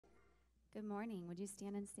Good morning. Would you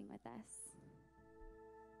stand and sing with us?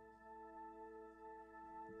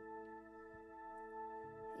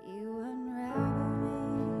 You unravel me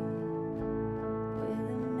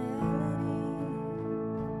with a melody.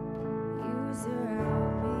 You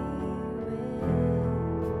surround me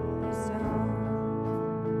with a song,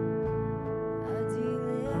 a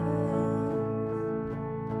deliverance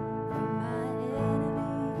from my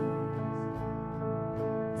enemies.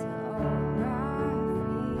 Till all my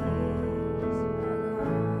fears are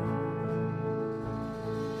gone.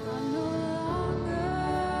 I'm no longer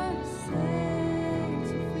a slave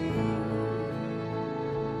to fear.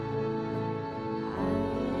 I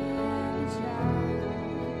am a child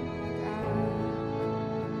of God.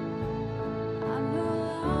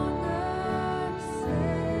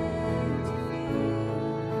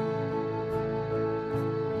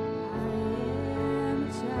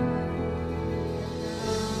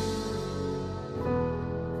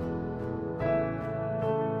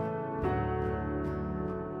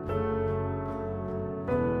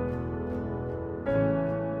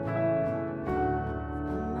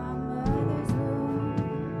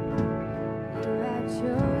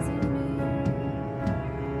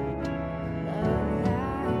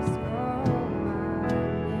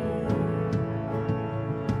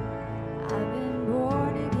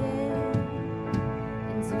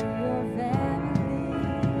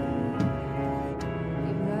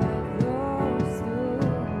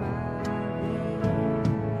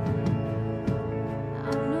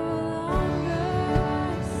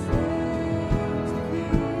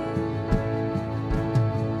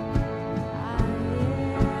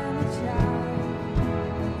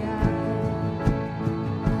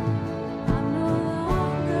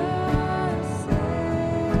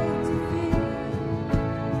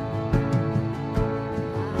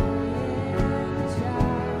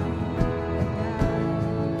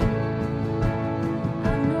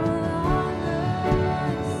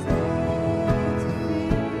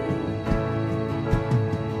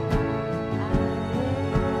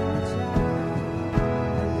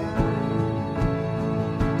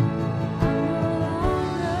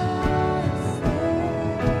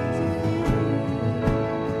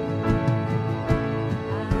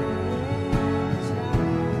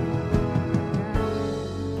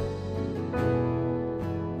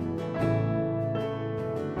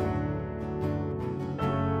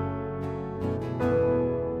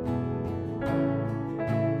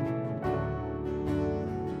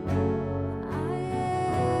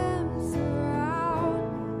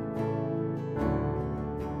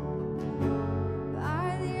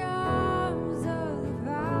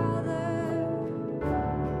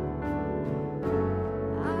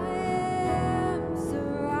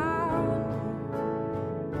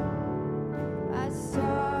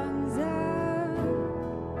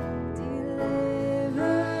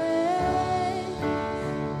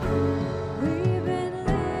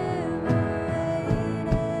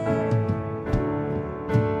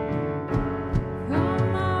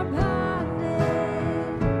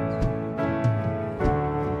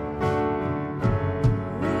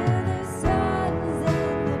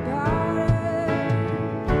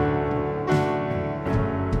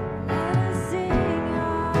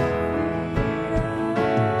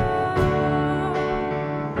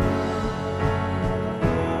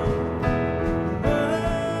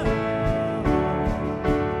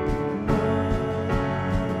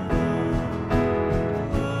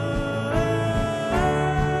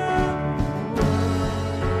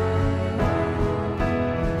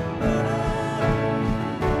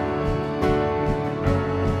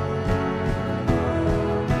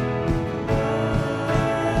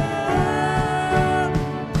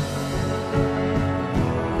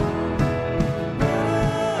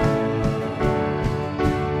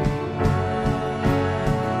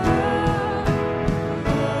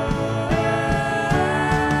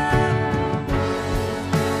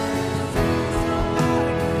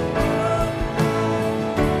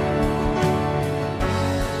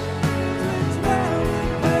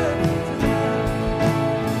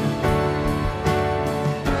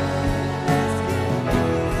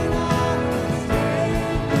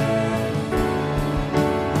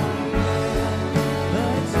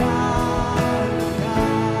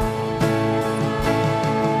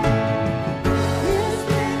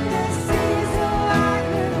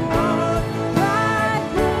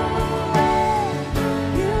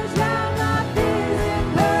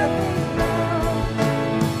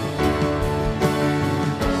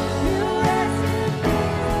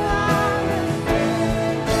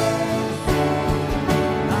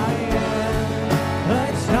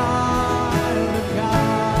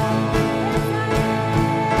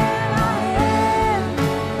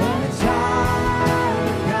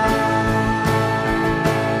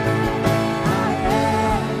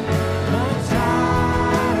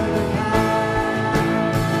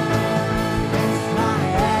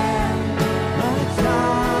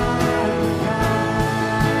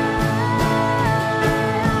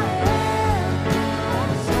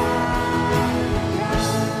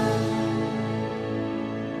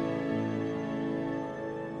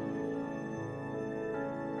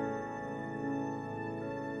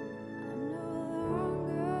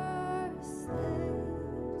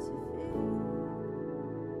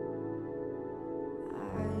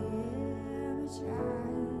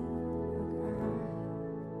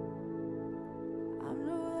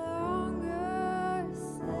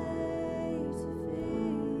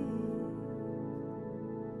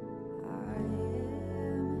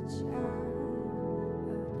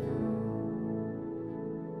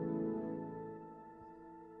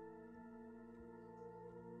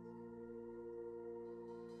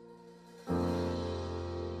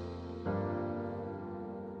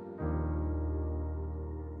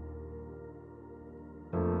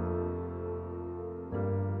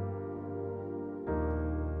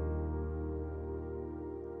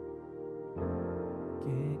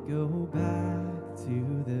 go back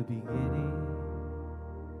to the beginning.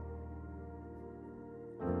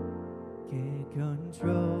 Can't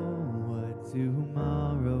control what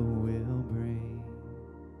tomorrow will bring,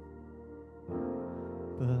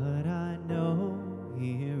 but I know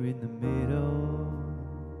here in the middle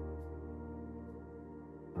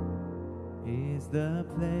is the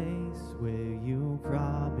place where you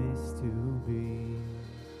promised to be.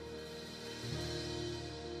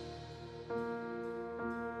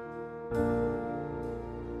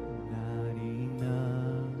 Not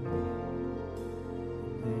enough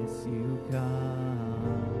unless you come.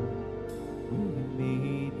 Will you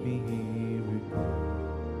meet me here again?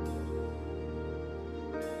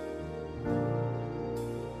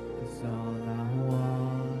 'Cause all I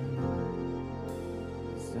want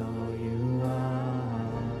is all you are.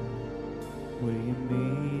 Will you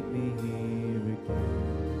meet me here again?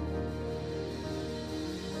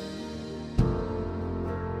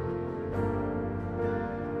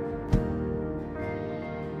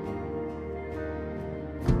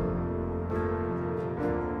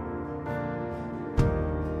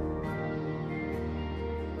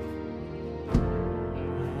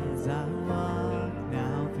 As I walk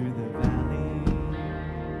now through the valley,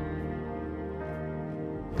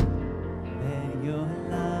 let your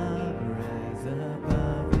love rise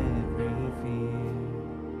above every fear,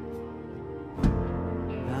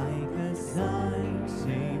 like the sun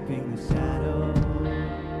shaping the shadow.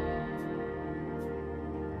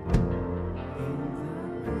 In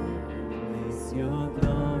the place your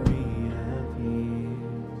glory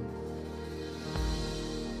appears.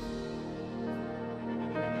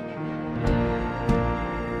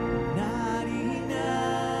 Not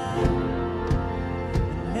enough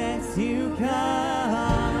unless you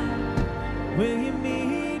come. Will you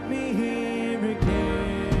meet me here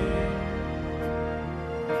again?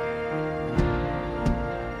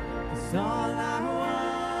 'Cause all I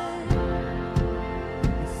want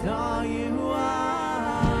is all you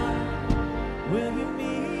are. Will you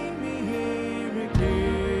meet me here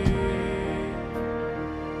again?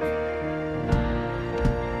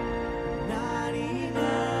 Not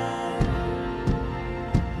enough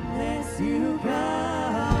unless you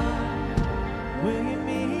come. Will you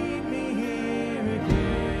meet me here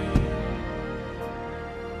again?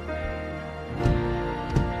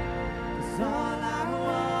 'Cause all I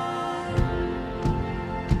want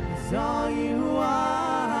is all you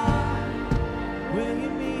are. Will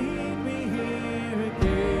you meet me here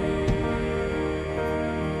again?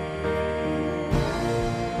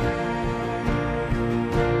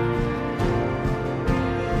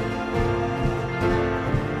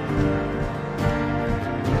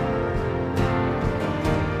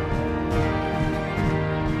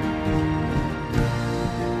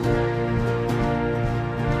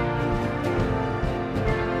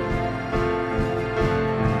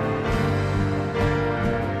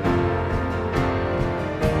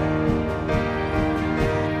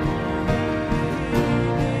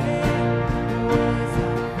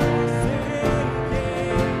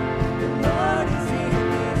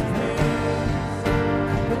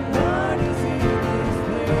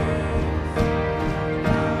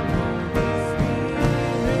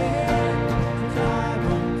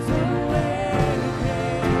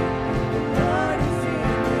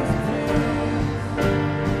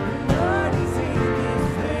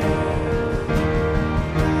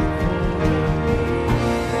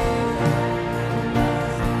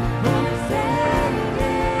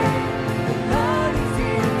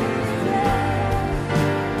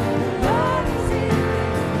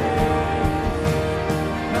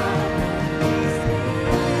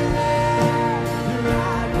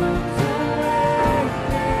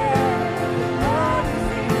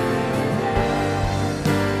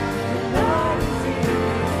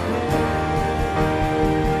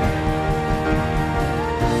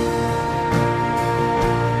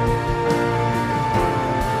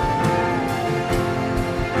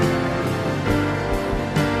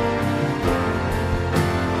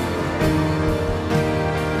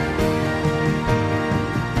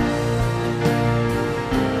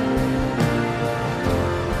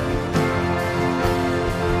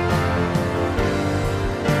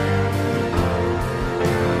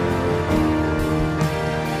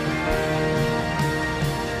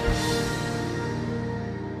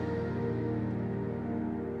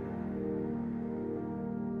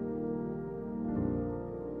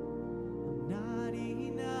 Not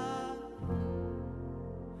enough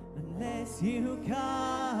unless you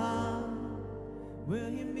come. Will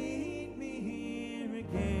you meet me here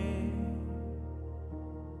again?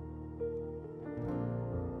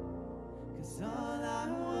 'Cause all I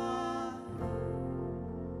want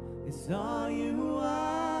It's all you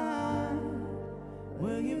want.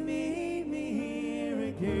 Will you meet me here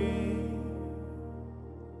again?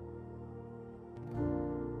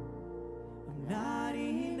 I'm not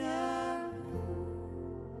enough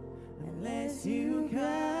unless you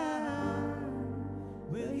come.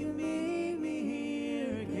 Will you meet me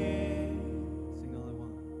here again? Sing all I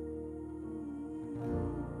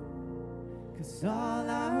want. 'Cause all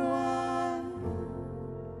I want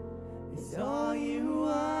is all you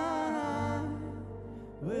want.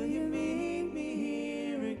 Will you meet me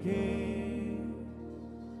here again?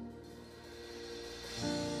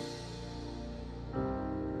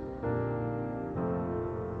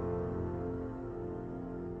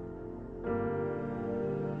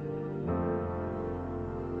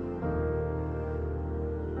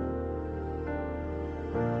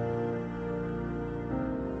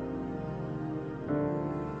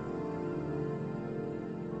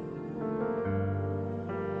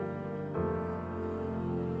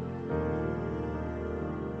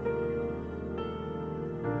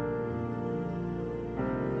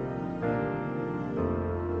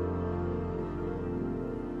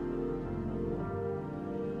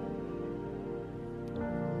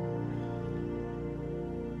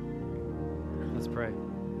 Let's pray.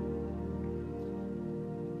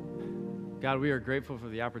 God, we are grateful for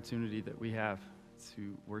the opportunity that we have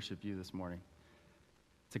to worship you this morning,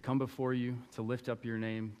 to come before you, to lift up your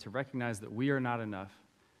name, to recognize that we are not enough.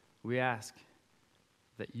 We ask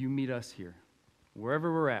that you meet us here,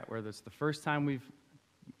 wherever we're at, whether it's the first time we've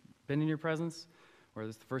been in your presence, or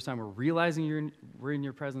it's the first time we're realizing we're in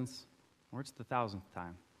your presence, or it's the 1,000th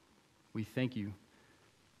time. We thank you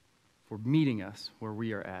for meeting us where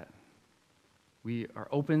we are at. We are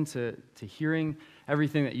open to hearing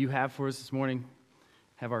everything that you have for us this morning.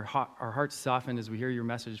 Have our hearts softened as we hear your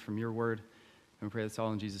message from your word. And we pray this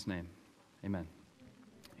all in Jesus' name. Amen.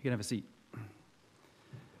 You can have a seat.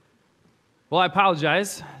 Well, I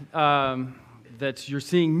apologize that you're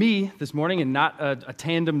seeing me this morning and not a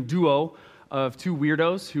tandem duo of two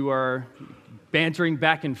weirdos who are bantering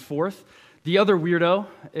back and forth. The other weirdo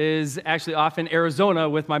is actually off in Arizona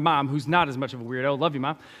with my mom, who's not as much of a weirdo. Love you,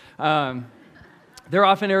 Mom. They're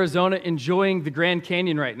off in Arizona enjoying the Grand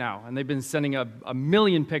Canyon right now, and they've been sending a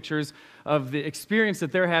million pictures of the experience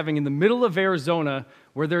that they're having in the middle of Arizona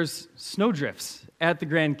where there's snowdrifts at the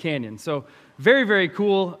Grand Canyon. So very, very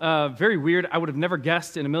cool, very weird. I would have never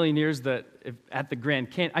guessed in a million years that at the Grand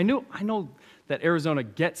Canyon. I know that Arizona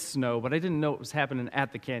gets snow, but I didn't know it was happening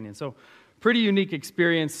at the canyon. So pretty unique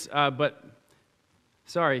experience, but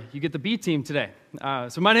sorry, you get the B team today.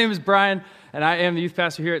 So my name is Brian, and I am the youth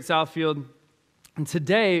pastor here at SouthField. And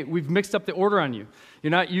today, we've mixed up the order on you.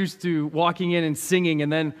 You're not used to walking in and singing,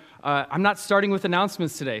 and then I'm not starting with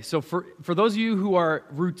announcements today. So for those of you who are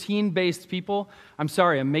routine-based people, I'm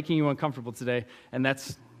sorry, I'm making you uncomfortable today, and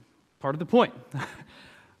that's part of the point.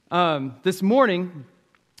 This morning,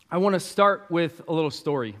 I want to start with a little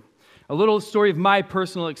story of my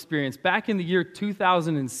personal experience. Back in the year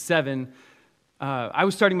 2007, I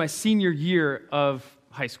was starting my senior year of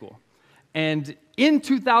high school. And in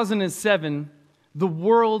 2007, the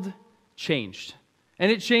world changed,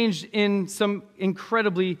 and it changed in some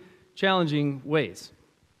incredibly challenging ways.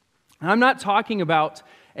 And I'm not talking about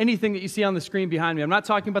anything that you see on the screen behind me. I'm not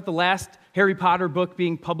talking about the last Harry Potter book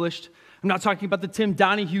being published. I'm not talking about the Tim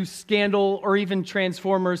Donahue scandal or even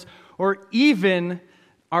Transformers or even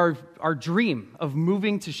our dream of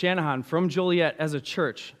moving to Shanahan from Joliet as a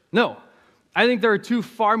church. No, I think there are two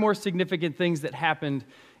far more significant things that happened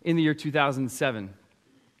in the year 2007.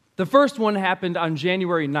 The first one happened on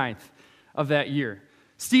January 9th of that year.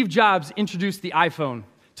 Steve Jobs introduced the iPhone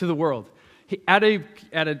to the world. At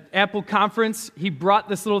an Apple conference, he brought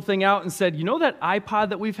this little thing out and said, you know that iPod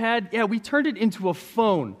that we've had? Yeah, we turned it into a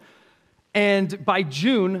phone. And by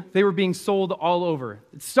June, they were being sold all over.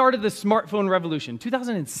 It started the smartphone revolution,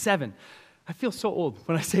 2007. I feel so old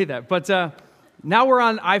when I say that. But now we're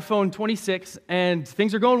on iPhone 26, and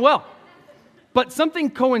things are going well. But something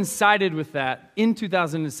coincided with that in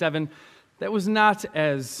 2007 that was not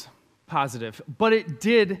as positive, but it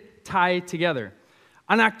did tie together.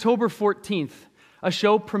 On October 14th, a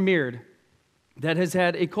show premiered that has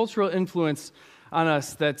had a cultural influence on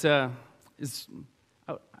us that is,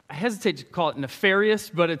 I hesitate to call it nefarious,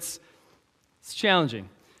 but it's challenging.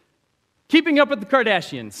 Keeping Up with the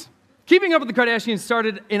Kardashians. Keeping Up with the Kardashians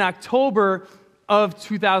started in October of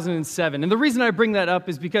 2007. And the reason I bring that up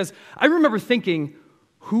is because I remember thinking,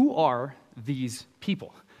 who are these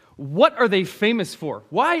people? What are they famous for?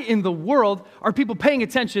 Why in the world are people paying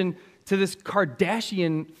attention to this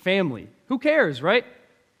Kardashian family? Who cares, right?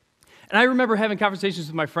 And I remember having conversations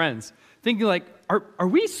with my friends, thinking like, are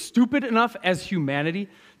we stupid enough as humanity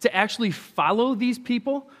to actually follow these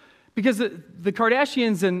people? Because the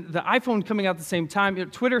Kardashians and the iPhone coming out at the same time,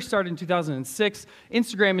 Twitter started in 2006,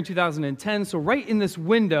 Instagram in 2010, so right in this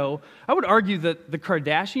window, I would argue that the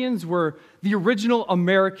Kardashians were the original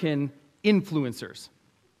American influencers.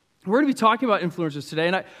 We're going to be talking about influencers today,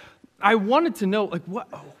 and I wanted to know, like, what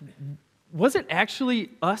was it actually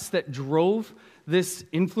us that drove this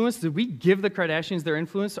influence? Did we give the Kardashians their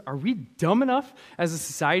influence? Are we dumb enough as a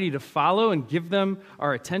society to follow and give them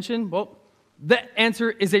our attention? Well, the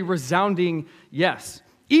answer is a resounding yes.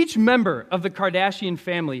 Each member of the Kardashian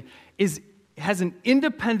family has an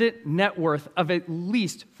independent net worth of at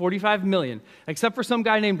least $45 million, except for some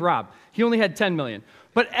guy named Rob. He only had $10 million.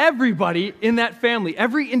 But everybody in that family,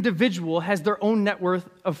 every individual has their own net worth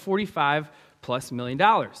of $45+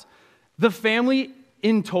 million. The family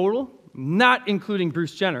in total, not including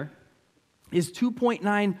Bruce Jenner, is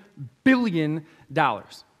 $2.9 billion.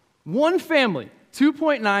 One family,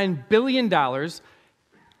 $2.9 billion,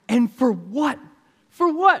 and for what?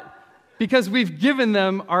 For what? Because we've given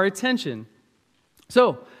them our attention.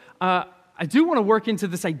 So, I do want to work into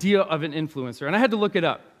this idea of an influencer, and I had to look it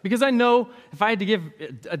up, because I know if I had to give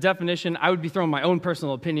a definition, I would be throwing my own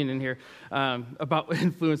personal opinion in here about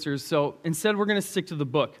influencers, so instead we're going to stick to the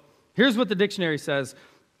book. Here's what the dictionary says.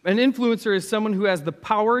 An influencer is someone who has the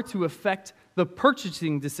power to affect the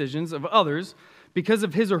purchasing decisions of others because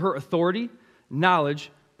of his or her authority,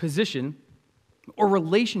 knowledge, position, or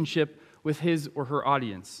relationship with his or her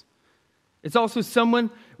audience. It's also someone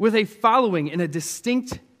with a following in a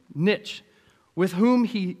distinct niche with whom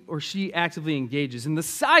he or she actively engages. And the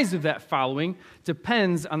size of that following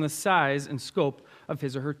depends on the size and scope of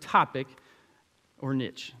his or her topic or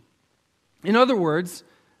niche. In other words,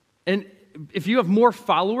 and if you have more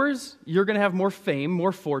followers, you're going to have more fame,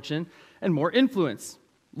 more fortune, and more influence.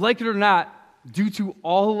 Like it or not, due to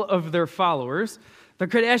all of their followers, the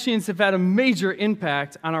Kardashians have had a major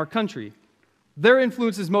impact on our country. Their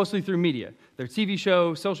influence is mostly through media. Their TV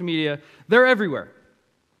show, social media, they're everywhere.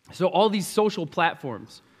 So all these social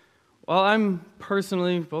platforms. While I'm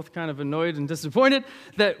personally both kind of annoyed and disappointed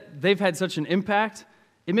that they've had such an impact,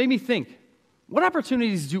 it made me think, what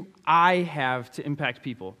opportunities do I have to impact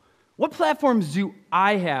people? What platforms do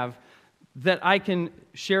I have that I can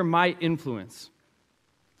share my influence?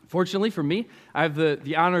 Fortunately for me, I have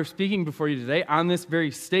the honor of speaking before you today on this very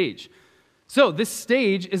stage. So this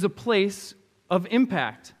stage is a place of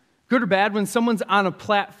impact. Good or bad, when someone's on a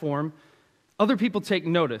platform, other people take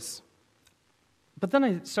notice. But then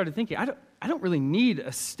I started thinking, I don't really need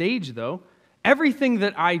a stage, though. Everything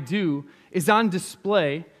that I do is on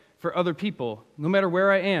display for other people, no matter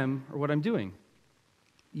where I am or what I'm doing.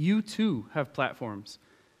 You, too, have platforms.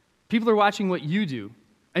 People are watching what you do.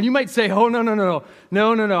 And you might say, oh,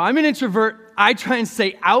 no. I'm an introvert. I try and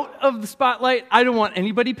stay out of the spotlight. I don't want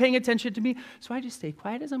anybody paying attention to me. So I just stay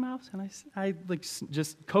quiet as a mouse, and I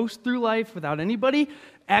just coast through life without anybody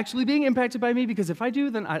actually being impacted by me, because if I do,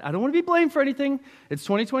 then I don't want to be blamed for anything. It's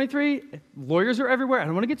 2023. Lawyers are everywhere. I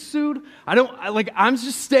don't want to get sued. I'm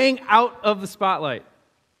just staying out of the spotlight.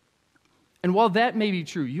 And while that may be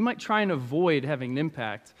true, you might try and avoid having an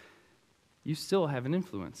impact. You still have an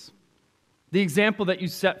influence. The example that you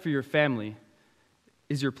set for your family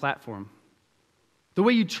is your platform. The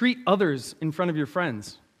way you treat others in front of your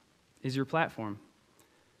friends is your platform.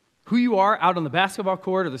 Who you are out on the basketball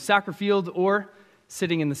court or the soccer field or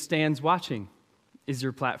sitting in the stands watching is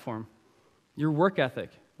your platform. Your work ethic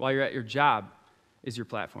while you're at your job is your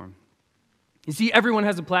platform. You see, everyone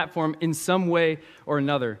has a platform in some way or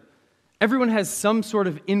another. Everyone has some sort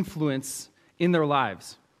of influence in their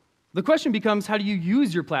lives. The question becomes, how do you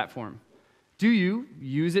use your platform? Do you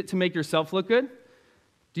use it to make yourself look good?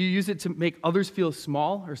 Do you use it to make others feel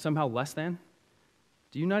small or somehow less than?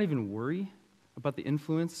 Do you not even worry about the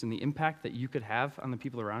influence and the impact that you could have on the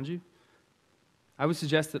people around you? I would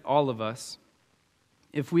suggest that all of us,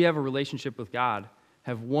 if we have a relationship with God,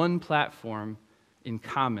 have one platform in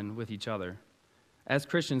common with each other. As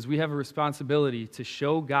Christians, we have a responsibility to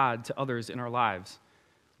show God to others in our lives.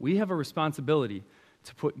 We have a responsibility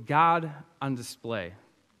to put God on display.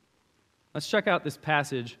 Let's check out this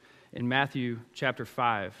passage in Matthew chapter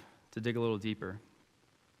 5 to dig a little deeper.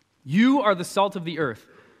 You are the salt of the earth,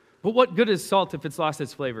 but what good is salt if it's lost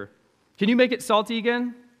its flavor? Can you make it salty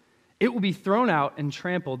again? It will be thrown out and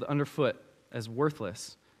trampled underfoot as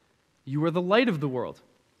worthless. You are the light of the world,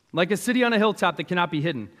 like a city on a hilltop that cannot be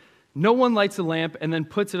hidden. No one lights a lamp and then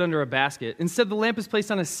puts it under a basket. Instead, the lamp is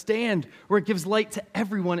placed on a stand where it gives light to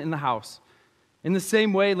everyone in the house. In the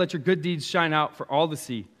same way, let your good deeds shine out for all to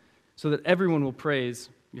see, so that everyone will praise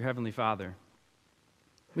your heavenly Father.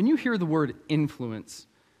 When you hear the word influence,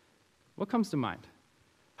 what comes to mind?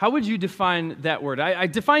 How would you define that word? I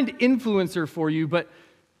defined influencer for you, but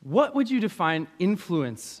what would you define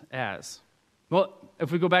influence as? Well,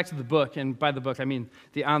 if we go back to the book, and by the book I mean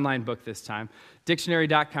the online book this time,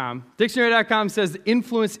 dictionary.com. Dictionary.com says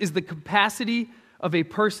influence is the capacity of a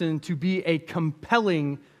person to be a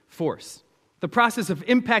compelling force, the process of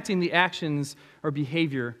impacting the actions or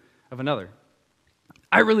behavior of another.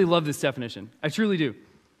 I really love this definition. I truly do.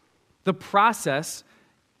 The process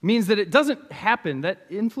means that it doesn't happen, that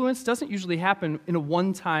influence doesn't usually happen in a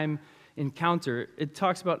one-time encounter. It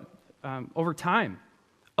talks about over time.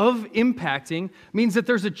 Of impacting means that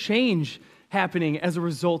there's a change happening as a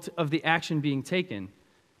result of the action being taken.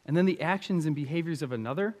 And then the actions and behaviors of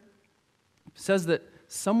another says that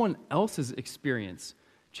someone else's experience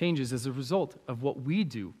changes as a result of what we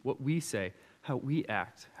do, what we say, how we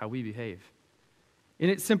act, how we behave. In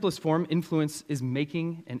its simplest form, influence is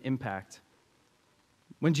making an impact.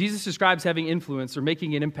 When Jesus describes having influence or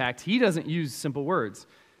making an impact, he doesn't use simple words.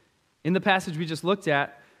 In the passage we just looked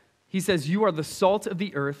at, he says, "You are the salt of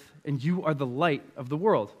the earth, and you are the light of the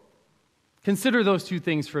world." Consider those two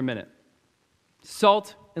things for a minute.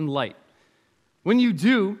 Salt and light. When you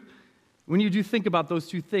do think about those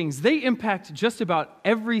two things, they impact just about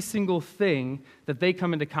every single thing that they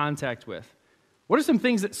come into contact with. What are some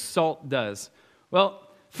things that salt does? Well,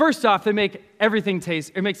 first off, it makes everything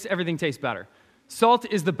taste better. Salt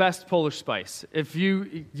is the best Polish spice. If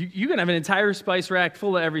you can have an entire spice rack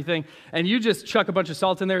full of everything, and you just chuck a bunch of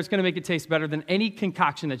salt in there, it's going to make it taste better than any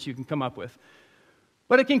concoction that you can come up with.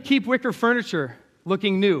 But it can keep wicker furniture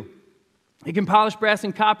looking new. It can polish brass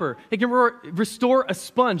and copper. It can restore a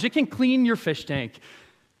sponge. It can clean your fish tank.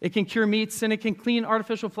 It can cure meats, and it can clean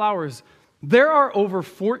artificial flowers. There are over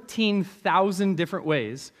 14,000 different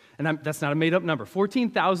ways, and that's not a made-up number,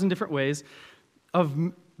 14,000 different ways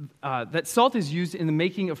that salt is used in the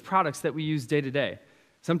making of products that we use day to day.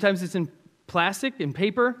 Sometimes it's in plastic, in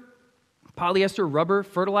paper, polyester, rubber,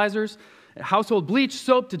 fertilizers, household bleach,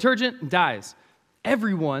 soap, detergent, and dyes.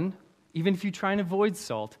 Everyone, even if you try and avoid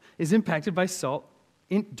salt, is impacted by salt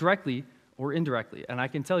directly or indirectly. And I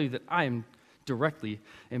can tell you that I am directly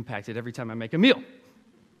impacted every time I make a meal.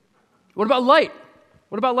 What about light?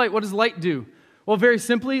 What does light do? Well, very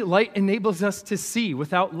simply, light enables us to see.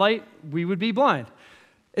 Without light, we would be blind.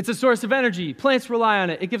 It's a source of energy. Plants rely on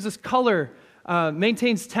it. It gives us color,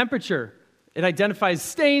 maintains temperature. It identifies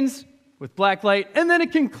stains with black light, and then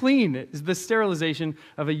it can clean. It is the sterilization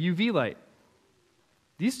of a UV light.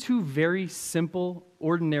 These two very simple,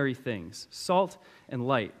 ordinary things, salt and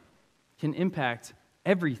light, can impact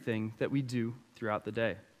everything that we do throughout the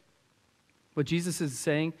day. What Jesus is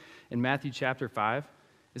saying in Matthew chapter 5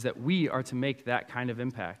 is that we are to make that kind of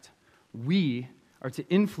impact. We are to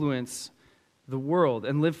influence the world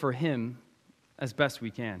and live for Him as best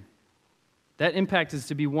we can. That impact is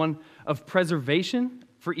to be one of preservation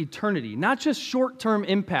for eternity, not just short-term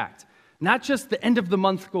impact, not just the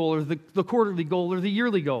end-of-the-month goal or the quarterly goal or the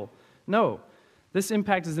yearly goal. No, this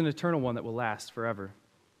impact is an eternal one that will last forever.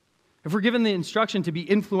 If we're given the instruction to be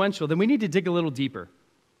influential, then we need to dig a little deeper.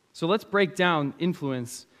 So let's break down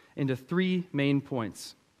influence into 3 main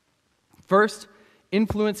points. First,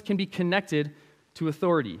 influence can be connected to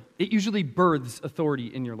authority. It usually births authority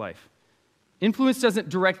in your life. Influence doesn't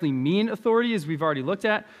directly mean authority, as we've already looked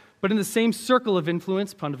at, but in the same circle of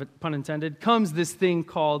influence, pun intended, comes this thing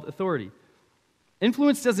called authority.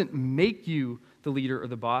 Influence doesn't make you the leader or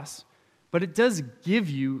the boss, but it does give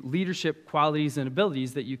you leadership qualities and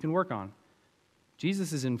abilities that you can work on.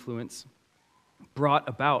 Jesus' influence brought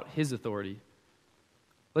about His authority.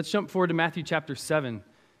 Let's jump forward to Matthew chapter 7. It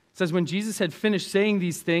says, when Jesus had finished saying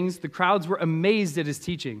these things, the crowds were amazed at His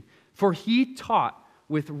teaching, for He taught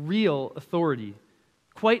with real authority,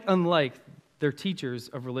 quite unlike their teachers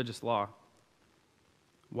of religious law.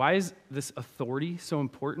 Why is this authority so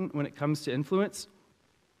important when it comes to influence?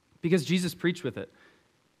 Because Jesus preached with it.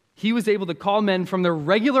 He was able to call men from their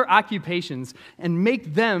regular occupations and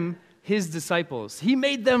make them His disciples. He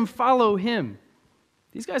made them follow Him.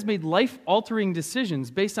 These guys made life-altering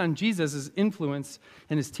decisions based on Jesus' influence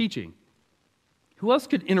and His teaching. Who else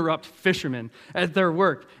could interrupt fishermen at their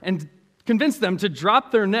work and convince them to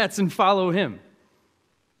drop their nets and follow Him?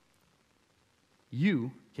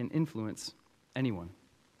 You can influence anyone.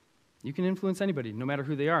 You can influence anybody, no matter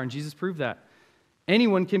who they are, and Jesus proved that.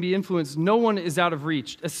 Anyone can be influenced. No one is out of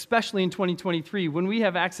reach, especially in 2023, when we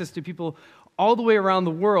have access to people all the way around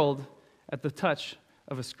the world at the touch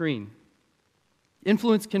of a screen.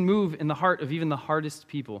 Influence can move in the heart of even the hardest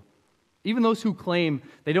people. Even those who claim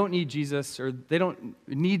they don't need Jesus or they don't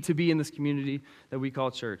need to be in this community that we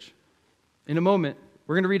call church. In a moment,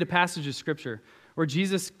 we're going to read a passage of Scripture where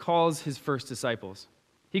Jesus calls his first disciples.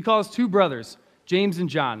 He calls two brothers, James and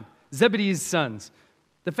John, Zebedee's sons.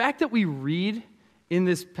 The fact that we read in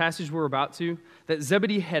this passage we're about to, that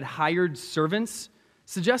Zebedee had hired servants,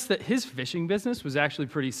 suggests that his fishing business was actually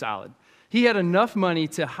pretty solid. He had enough money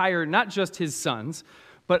to hire not just his sons,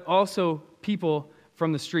 but also people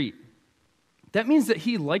from the street. That means that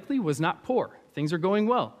he likely was not poor. Things are going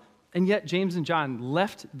well. And yet James and John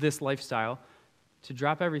left this lifestyle to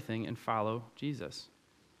drop everything and follow Jesus.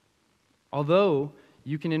 Although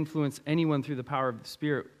you can influence anyone through the power of the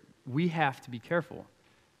Spirit, we have to be careful.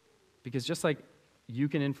 Because just like you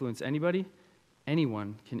can influence anybody,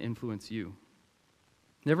 anyone can influence you.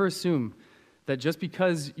 Never assume that just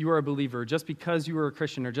because you are a believer, just because you are a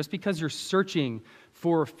Christian, or just because you're searching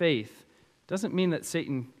for faith, doesn't mean that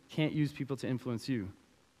Satan can't use people to influence you.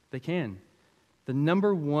 They can. The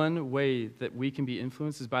number one way that we can be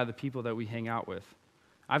influenced is by the people that we hang out with.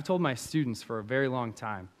 I've told my students for a very long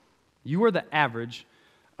time, you are the average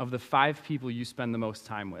of the 5 people you spend the most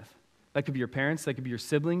time with. That could be your parents, that could be your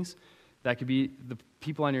siblings, that could be the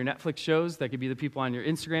people on your Netflix shows, that could be the people on your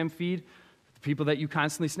Instagram feed, the people that you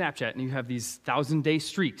constantly Snapchat and you have these 1,000-day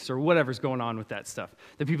streaks or whatever's going on with that stuff.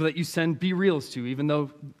 The people that you send be-reels to, even though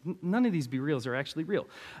none of these be-reels are actually real.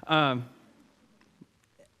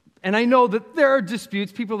 And I know that there are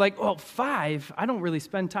disputes. People are like, oh, 5? I don't really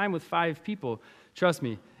spend time with 5 people. Trust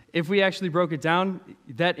me, if we actually broke it down,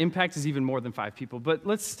 that impact is even more than 5 people. But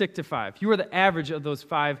let's stick to 5. You are the average of those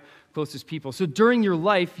 5 closest people. So during your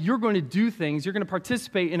life, you're going to do things, you're going to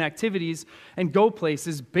participate in activities and go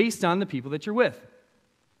places based on the people that you're with.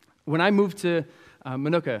 When I moved to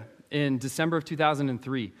Manuka in December of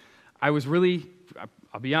 2003,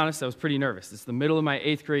 I'll be honest, I was pretty nervous. It's the middle of my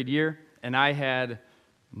 8th grade year, and I had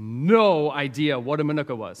no idea what a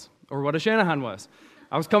Manuka was or what a Shanahan was.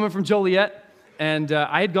 I was coming from Joliet, and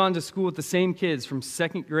I had gone to school with the same kids from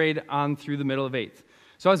 2nd grade on through the middle of 8th.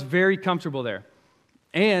 So I was very comfortable there.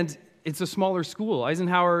 And it's a smaller school.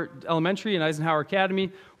 Eisenhower Elementary and Eisenhower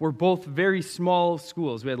Academy were both very small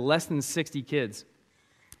schools. We had less than 60 kids.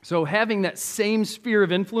 So having that same sphere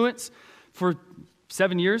of influence for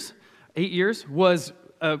 8 years, was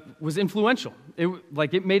influential.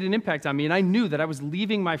 It made an impact on me, and I knew that I was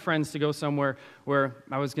leaving my friends to go somewhere where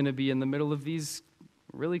I was going to be in the middle of these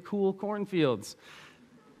really cool cornfields.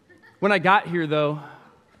 When I got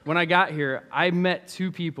here, I met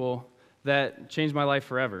 2 people that changed my life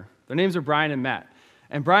forever. Their names are Brian and Matt.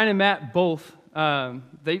 And Brian and Matt both,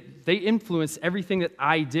 they influenced everything that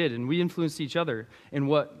I did, and we influenced each other in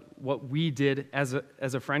what we did as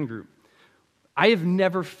a friend group. I have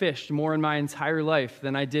never fished more in my entire life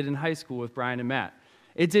than I did in high school with Brian and Matt.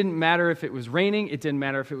 It didn't matter if it was raining. It didn't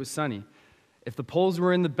matter if it was sunny. If the poles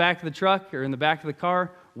were in the back of the truck or in the back of the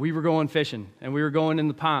car, we were going fishing, and we were going in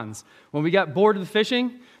the ponds. When we got bored of the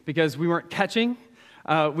fishing because we weren't catching,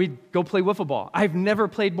 we'd go play wiffle ball. I've never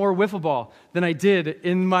played more wiffle ball than I did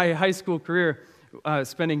in my high school career,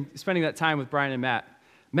 spending that time with Brian and Matt.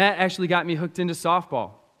 Matt actually got me hooked into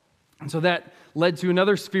softball. And so that led to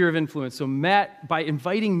another sphere of influence. So Matt, by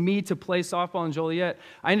inviting me to play softball in Joliet,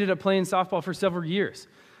 I ended up playing softball for several years.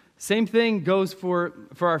 Same thing goes for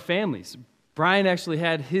our families. Brian actually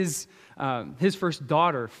had his first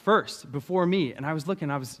daughter first before me, and I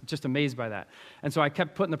was just amazed by that. And so I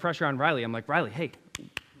kept putting the pressure on Riley. I'm like, Riley, hey,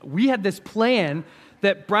 we had this plan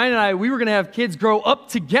that Brian and we were going to have kids grow up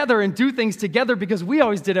together and do things together because we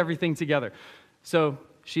always did everything together. So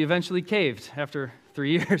she eventually caved after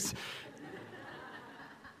 3 years.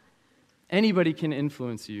 Anybody can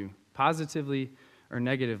influence you, positively or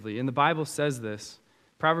negatively. And the Bible says this.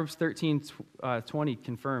 Proverbs 13:20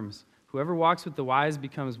 confirms, whoever walks with the wise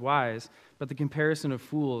becomes wise, but the comparison of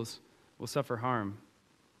fools will suffer harm.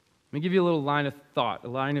 Let me give you a little line of thought, a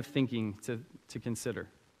line of thinking to consider.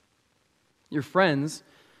 Your friends,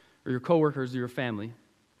 or your coworkers, or your family,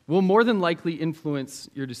 will more than likely influence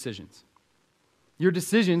your decisions. Your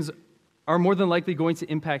decisions are more than likely going to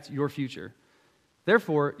impact your future.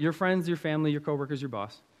 Therefore, your friends, your family, your coworkers, your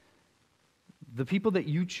boss, the people that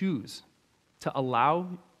you choose to allow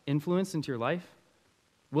influence into your life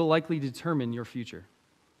will likely determine your future.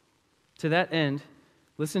 To that end,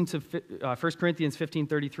 listen to 1 Corinthians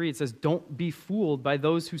 15:33. It says, don't be fooled by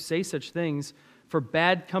those who say such things, for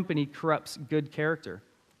bad company corrupts good character.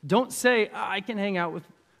 Don't say, I can hang out with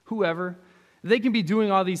whoever. They can be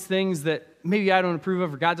doing all these things that maybe I don't approve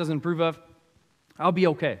of or God doesn't approve of. I'll be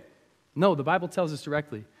okay. No, the Bible tells us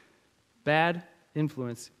directly, bad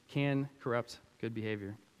influence can corrupt good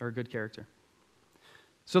behavior or good character.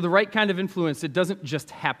 So the right kind of influence, it doesn't just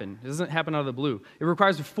happen. It doesn't happen out of the blue. It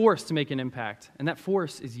requires a force to make an impact, and that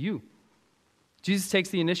force is you. Jesus takes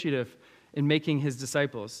the initiative in making his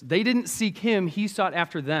disciples. They didn't seek him, he sought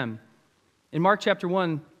after them. In Mark chapter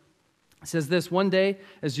 1, it says this, one day,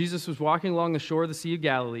 as Jesus was walking along the shore of the Sea of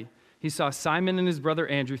Galilee, he saw Simon and his brother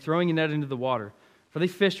Andrew throwing a net into the water, for they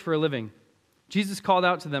fished for a living. Jesus called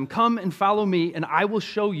out to them, "Come and follow me, and I will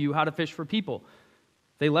show you how to fish for people."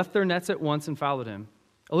 They left their nets at once and followed him.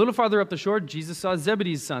 A little farther up the shore, Jesus saw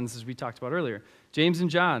Zebedee's sons, as we talked about earlier, James and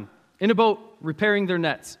John, in a boat repairing their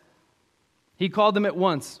nets. He called them at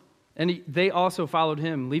once, and they also followed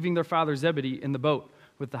him, leaving their father Zebedee in the boat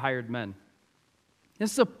with the hired men.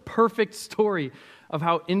 This is a perfect story of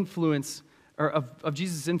how influence, or of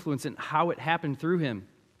Jesus' influence and how it happened through him.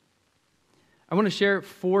 I want to share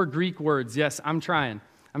 4 Greek words. Yes, I'm trying.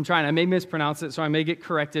 I may mispronounce it, so I may get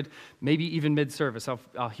corrected, maybe even mid-service.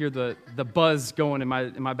 I'll hear the buzz going in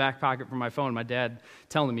my back pocket from my phone, my dad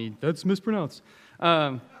telling me, that's mispronounced.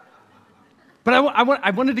 But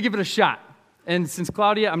I wanted to give it a shot. And since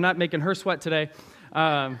Claudia, I'm not making her sweat today,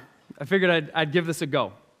 I figured I'd give this a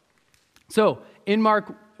go. So, in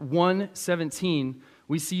Mark 1:17,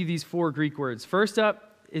 we see these 4 Greek words. First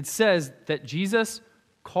up, it says that Jesus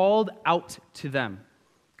called out to them.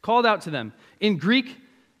 Called out to them. In Greek,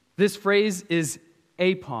 this phrase is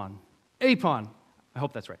apon. Apon. I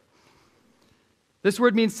hope that's right. This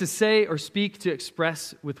word means to say or speak, to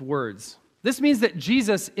express with words. This means that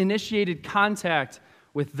Jesus initiated contact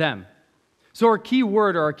with them. So our key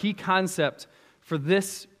word or our key concept for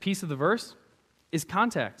this piece of the verse is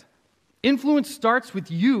contact. Influence starts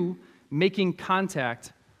with you making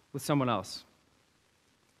contact with someone else.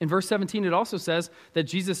 In verse 17, it also says that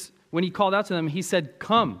Jesus, when he called out to them, he said,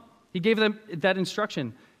 "Come." He gave them that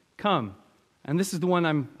instruction, "Come." And this is the one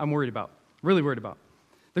I'm worried about, really worried about.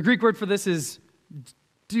 The Greek word for this is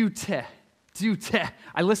doute. Doute.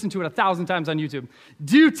 I listened to it 1,000 times on YouTube.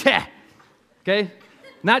 Doute. Okay?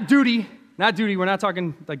 Not duty. Not duty. We're not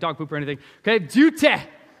talking like dog poop or anything. Okay? Doute.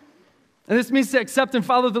 And this means to accept and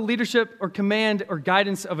follow the leadership or command or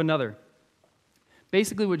guidance of another.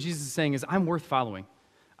 Basically, what Jesus is saying is, I'm worth following.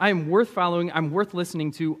 I am worth following. I'm worth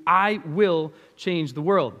listening to. I will change the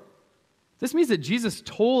world. This means that Jesus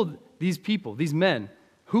told these people, these men,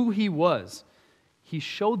 who he was. He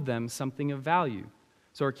showed them something of value.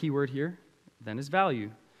 So our key word here, then, is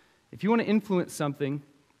value. If you want to influence something,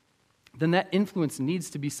 then that influence needs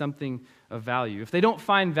to be something of value. If they don't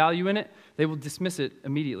find value in it, they will dismiss it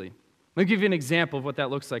immediately. Let me give you an example of what that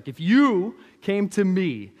looks like. If you came to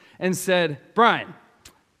me and said, "Brian,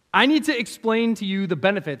 I need to explain to you the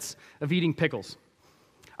benefits of eating pickles.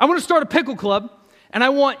 I want to start a pickle club, and I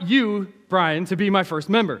want you, Brian, to be my first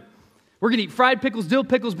member. We're going to eat fried pickles, dill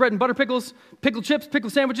pickles, bread and butter pickles, pickle chips, pickle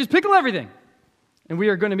sandwiches, pickle everything. And we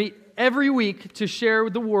are going to meet every week to share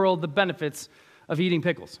with the world the benefits of eating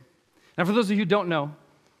pickles." Now, for those of you who don't know,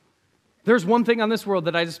 there's one thing on this world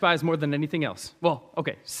that I despise more than anything else. Well,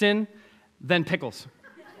 okay, sin, then pickles.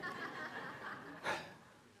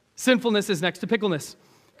 Sinfulness is next to pickleness,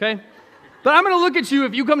 okay? But I'm going to look at you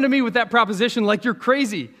if you come to me with that proposition like you're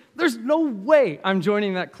crazy. There's no way I'm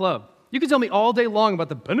joining that club. You can tell me all day long about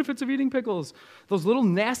the benefits of eating pickles, those little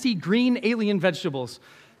nasty green alien vegetables,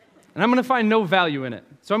 and I'm going to find no value in it.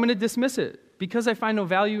 So I'm going to dismiss it. Because I find no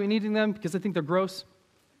value in eating them, because I think they're gross,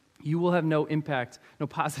 you will have no impact, no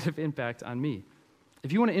positive impact on me.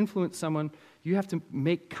 If you want to influence someone, you have to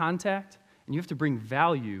make contact, and you have to bring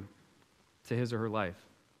value to his or her life.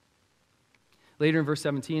 Later in verse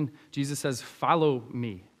 17, Jesus says, "Follow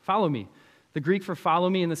me." Follow me. The Greek for follow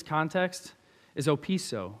me in this context is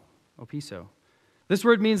opiso. Opiso. This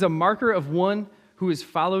word means a marker of one who is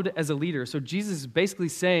followed as a leader. So Jesus is basically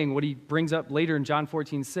saying what he brings up later in John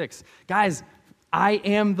 14:6. Guys, I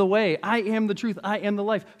am the way. I am the truth. I am the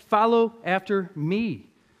life. Follow after me.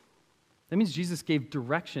 That means Jesus gave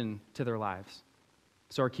direction to their lives.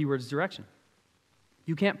 So our key word is direction.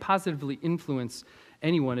 You can't positively influence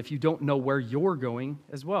anyone if you don't know where you're going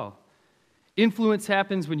as well. Influence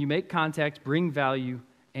happens when you make contact, bring value,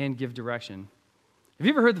 and give direction. Have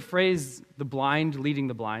you ever heard the phrase, the blind leading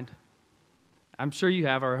the blind? I'm sure you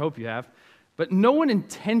have, or I hope you have. But no one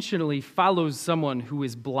intentionally follows someone who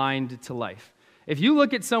is blind to life. If you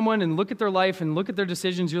look at someone and look at their life and look at their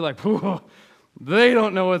decisions, you're like, whoa, they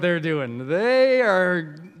don't know what they're doing. They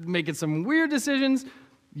are making some weird decisions.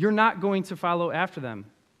 You're not going to follow after them.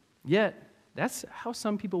 Yet, that's how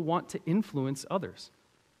some people want to influence others.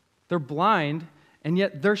 They're blind, and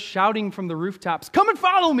yet they're shouting from the rooftops, "Come and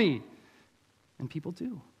follow me!" And people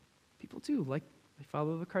do. People do. Like, they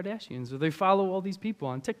follow the Kardashians, or they follow all these people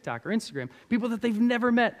on TikTok or Instagram, people that they've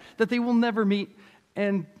never met, that they will never meet,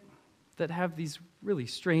 and that have these really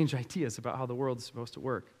strange ideas about how the world is supposed to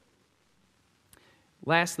work.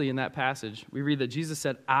 Lastly, in that passage, we read that Jesus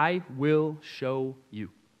said, I will show you.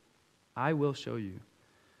 I will show you.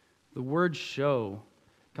 The word show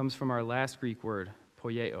comes from our last Greek word,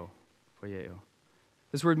 poieo. Poieo.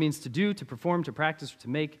 This word means to do, to perform, to practice, to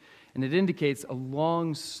make, and it indicates a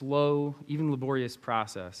long, slow, even laborious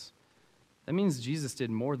process. That means Jesus did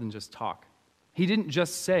more than just talk. He didn't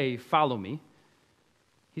just say, follow me.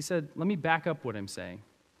 He said, let me back up what I'm saying.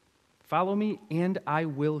 Follow me, and I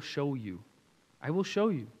will show you. I will show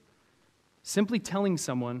you. Simply telling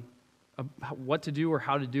someone what to do or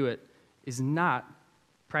how to do it is not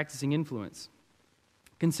practicing influence.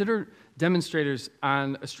 Consider demonstrators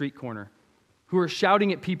on a street corner who are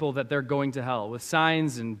shouting at people that they're going to hell with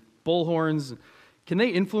signs and bullhorns. Can they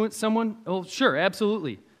influence someone? Oh, sure,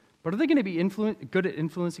 absolutely. But are they going to be good at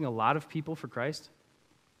influencing a lot of people for Christ?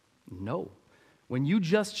 No. When you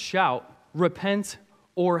just shout, repent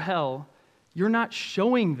or hell, you're not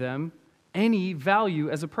showing them any value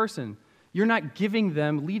as a person. You're not giving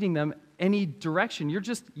them, leading them any direction. You're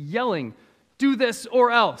just yelling, do this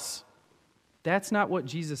or else. That's not what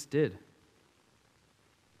Jesus did.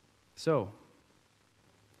 So,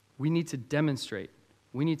 we need to demonstrate.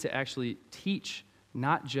 We need to actually teach,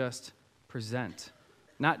 not just present,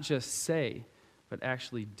 not just say, but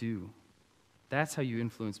actually do. That's how you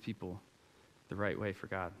influence people the right way for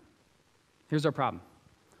God. Here's our problem.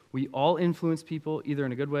 We all influence people either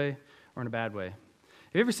in a good way or in a bad way. Have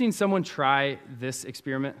you ever seen someone try this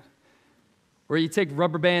experiment? Where you take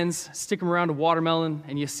rubber bands, stick them around a watermelon,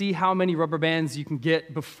 and you see how many rubber bands you can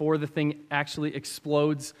get before the thing actually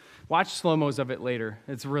explodes. Watch slow-mos of it later.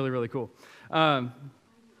 It's really, really cool.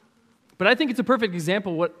 But I think it's a perfect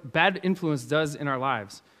example of what bad influence does in our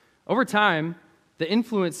lives. Over time, the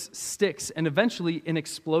influence sticks, and eventually an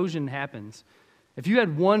explosion happens. If you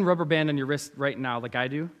had one rubber band on your wrist right now, like I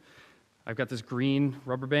do, I've got this green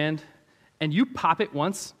rubber band, and you pop it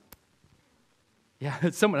once.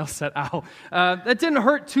 Yeah, someone else said, ow. That didn't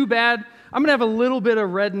hurt too bad. I'm going to have a little bit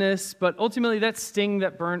of redness, but ultimately that sting,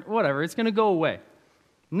 that burn, whatever, it's going to go away.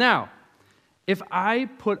 Now, if I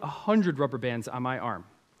put 100 rubber bands on my arm,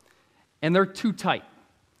 and they're too tight,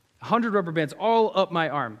 100 rubber bands all up my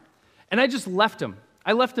arm, and I just left them.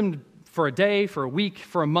 I left them for a day, for a week,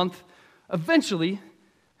 for a month. Eventually,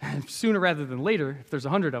 sooner rather than later, if there's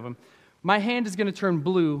 100 of them, my hand is going to turn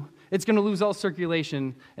blue, it's going to lose all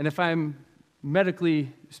circulation, and if I'm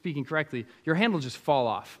medically speaking correctly, your hand will just fall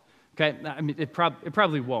off, okay? I mean, it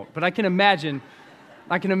probably won't, but I can imagine,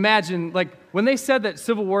 like, when they said that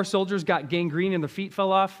Civil War soldiers got gangrene and their feet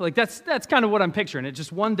fell off, like, that's kind of what I'm picturing. It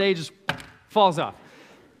just one day just falls off,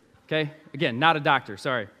 okay? Again, not a doctor,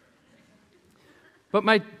 sorry. But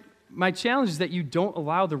my challenge is that you don't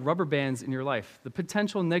allow the rubber bands in your life, the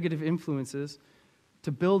potential negative influences,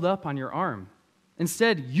 to build up on your arm.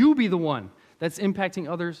 Instead, you be the one that's impacting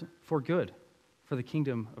others for good, for the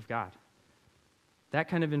kingdom of God. That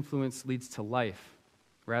kind of influence leads to life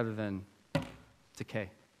rather than decay.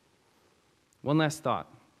 One last thought.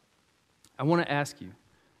 I want to ask you,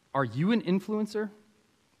 are you an influencer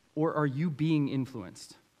or are you being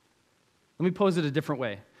influenced? Let me pose it a different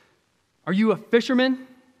way. Are you a fisherman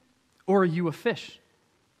or are you a fish?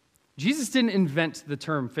 Jesus didn't invent the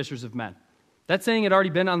term fishers of men. That saying had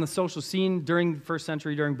already been on the social scene during the first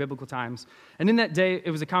century, during biblical times. And in that day, it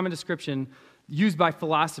was a common description used by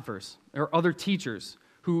philosophers or other teachers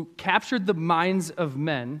who captured the minds of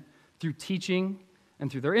men through teaching and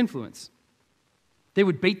through their influence. They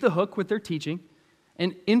would bait the hook with their teaching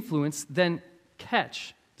and influence, then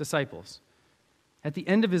catch disciples. At the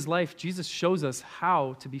end of his life, Jesus shows us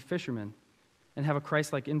how to be fishermen and have a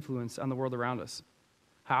Christ-like influence on the world around us.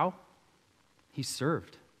 How? He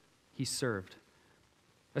served. He served.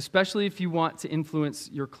 Especially if you want to influence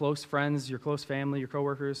your close friends, your close family, your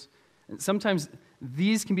coworkers. And sometimes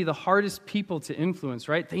these can be the hardest people to influence,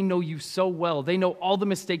 right? They know you so well. They know all the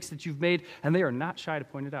mistakes that you've made, and they are not shy to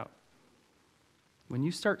point it out. When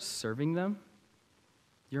you start serving them,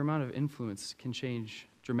 your amount of influence can change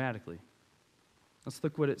dramatically. Let's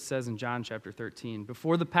look what it says in John chapter 13.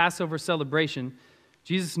 Before the Passover celebration,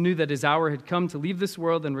 Jesus knew that his hour had come to leave this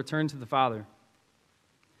world and return to the Father.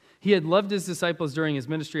 He had loved his disciples during his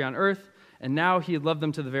ministry on earth, and now he had loved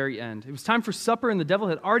them to the very end. It was time for supper, and the devil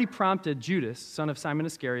had already prompted Judas, son of Simon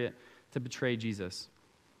Iscariot, to betray Jesus.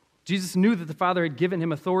 Jesus knew that the Father had given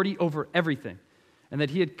him authority over everything, and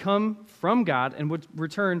that he had come from God and would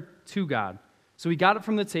return to God. So he got up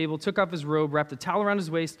from the table, took off his robe, wrapped a towel around his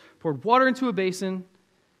waist, poured water into a basin,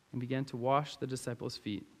 and began to wash the disciples'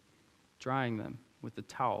 feet, drying them with the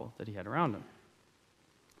towel that he had around him.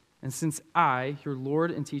 And since I, your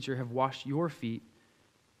Lord and teacher, have washed your feet,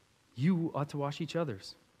 you ought to wash each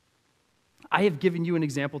other's. I have given you an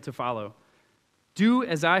example to follow. Do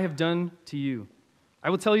as I have done to you. I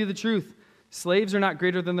will tell you the truth. Slaves are not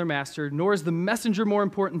greater than their master, nor is the messenger more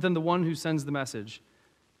important than the one who sends the message.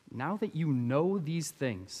 Now that you know these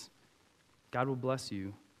things, God will bless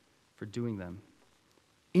you for doing them.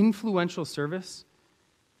 Influential service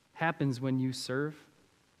happens when you serve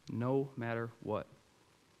no matter what.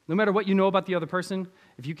 No matter what you know about the other person,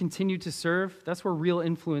 if you continue to serve, that's where real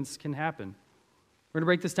influence can happen. We're going to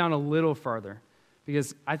break this down a little farther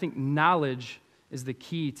because I think knowledge is the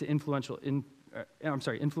key to influential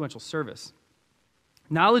service.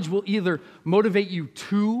 Knowledge will either motivate you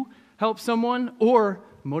to help someone or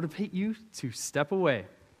motivate you to step away.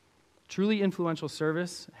 Truly influential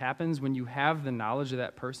service happens when you have the knowledge of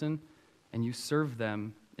that person and you serve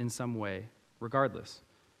them in some way, regardless.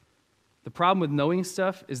 The problem with knowing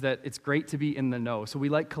stuff is that it's great to be in the know. So we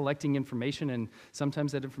like collecting information, and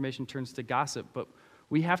sometimes that information turns to gossip, but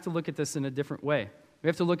we have to look at this in a different way. We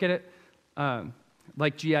have to look at it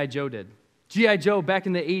like G.I. Joe did. G.I. Joe, back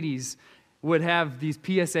in the 80s, would have these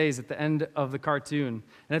PSAs at the end of the cartoon.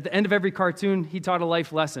 And at the end of every cartoon, he taught a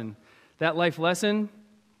life lesson. That life lesson,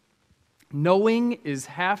 knowing is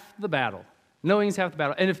half the battle. Knowing is half the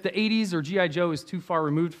battle. And if the 80s or G.I. Joe is too far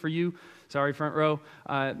removed for you, sorry, front row,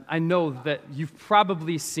 I know that you've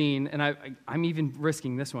probably seen, and I'm even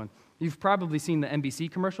risking this one, you've probably seen the NBC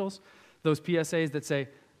commercials, those PSAs that say,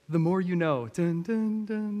 the more you know, dun, dun,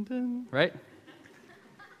 dun, dun, right?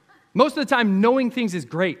 Most of the time, knowing things is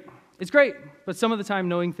great. It's great, but some of the time,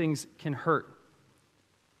 knowing things can hurt.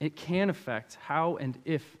 It can affect how and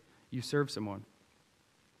if you serve someone.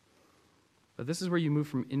 But this is where you move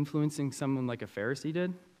from influencing someone like a Pharisee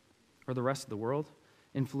did, or the rest of the world,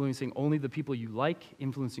 influencing only the people you like,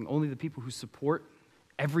 influencing only the people who support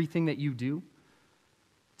everything that you do,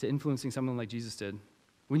 to influencing someone like Jesus did.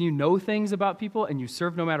 When you know things about people and you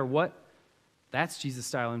serve no matter what, that's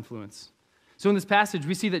Jesus-style influence. So in this passage,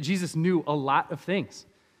 we see that Jesus knew a lot of things.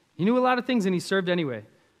 He knew a lot of things and he served anyway.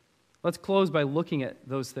 Let's close by looking at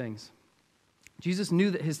those things. Jesus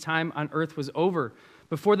knew that his time on earth was over.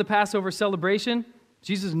 Before the Passover celebration,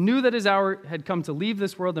 Jesus knew that his hour had come to leave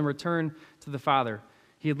this world and return to the Father.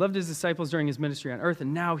 He had loved his disciples during his ministry on earth,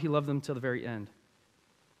 and now he loved them till the very end.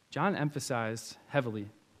 John emphasized heavily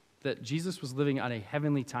that Jesus was living on a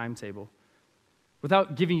heavenly timetable.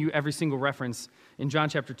 Without giving you every single reference, in John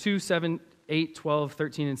chapter 2, 7, 8, 12,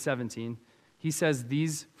 13, and 17, he says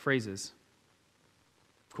these phrases,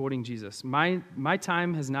 quoting Jesus, My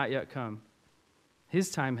time has not yet come.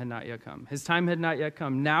 His time had not yet come. His time had not yet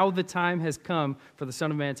come. Now the time has come for the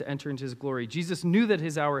Son of Man to enter into his glory. Jesus knew that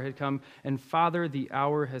his hour had come, and Father, the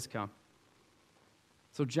hour has come.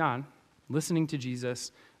 So John, listening to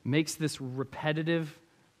Jesus, makes this repetitive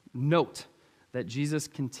note that Jesus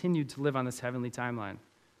continued to live on this heavenly timeline.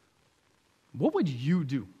 What would you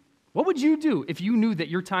do? What would you do if you knew that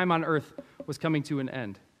your time on earth was coming to an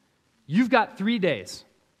end? You've got 3 days,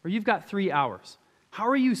 or you've got 3 hours. How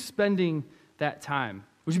are you spending that time?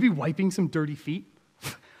 Would you be wiping some dirty feet?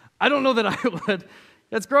 I don't know that I would.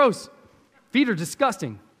 That's gross. Feet are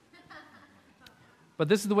disgusting. But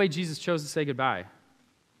this is the way Jesus chose to say goodbye,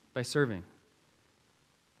 by serving.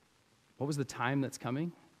 What was the time that's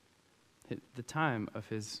coming? The time of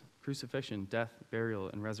his crucifixion, death, burial,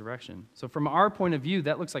 and resurrection. So from our point of view,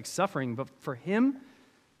 that looks like suffering, but for him,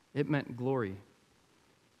 it meant glory.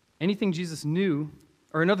 Anything Jesus knew,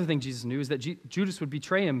 or another thing Jesus knew, is that Judas would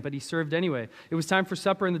betray him, but he served anyway. It was time for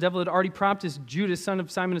supper, and the devil had already prompted Judas, son of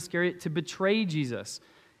Simon Iscariot, to betray Jesus.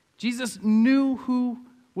 Jesus knew who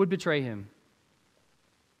would betray him.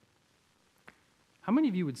 How many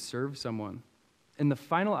of you would serve someone in the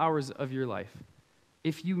final hours of your life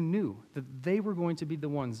if you knew that they were going to be the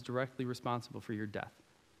ones directly responsible for your death?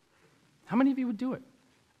 How many of you would do it?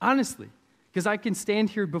 Honestly, because I can stand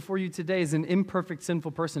here before you today as an imperfect,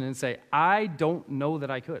 sinful person and say, I don't know that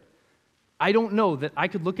I could. I don't know that I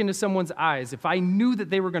could look into someone's eyes if I knew that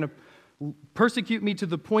they were going to persecute me to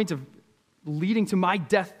the point of leading to my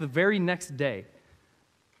death the very next day.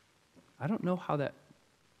 I don't know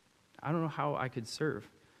how I could serve.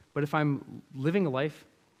 But if I'm living a life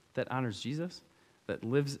that honors Jesus, that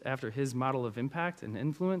lives after his model of impact and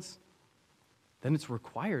influence, then it's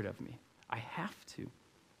required of me. I have to.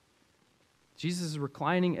 Jesus is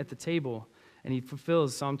reclining at the table, and he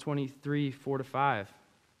fulfills Psalm 23, 4-5. It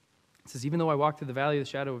says, even though I walk through the valley of the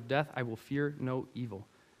shadow of death, I will fear no evil.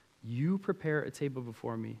 You prepare a table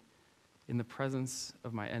before me in the presence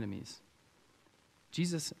of my enemies.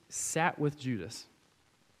 Jesus sat with Judas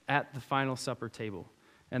at the final supper table.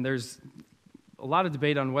 And there's a lot of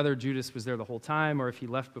debate on whether Judas was there the whole time or if he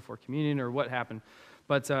left before communion or what happened.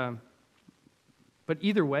 But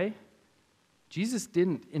either way, Jesus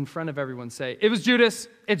didn't, in front of everyone, say, it was Judas,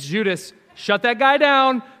 it's Judas, shut that guy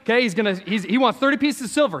down, okay? He wants 30 pieces of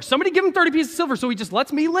silver. Somebody give him 30 pieces of silver so he just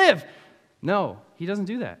lets me live. No, he doesn't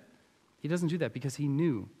do that. He doesn't do that because he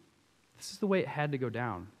knew this is the way it had to go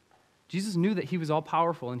down. Jesus knew that he was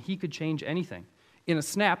all-powerful and he could change anything. In a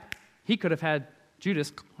snap, he could have had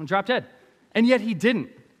Judas drop dead. And yet he didn't.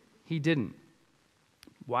 He didn't.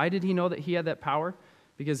 Why did he know that he had that power?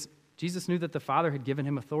 Because Jesus knew that the Father had given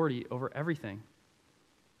him authority over everything.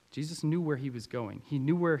 Jesus knew where he was going. He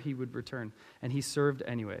knew where he would return, and he served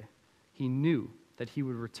anyway. He knew that he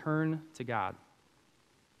would return to God.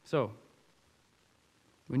 So,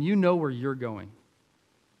 when you know where you're going,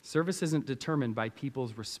 service isn't determined by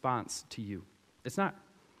people's response to you. It's not.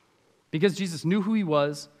 Because Jesus knew who he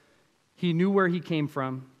was, he knew where he came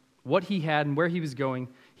from, what he had, and where he was going.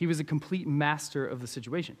 He was a complete master of the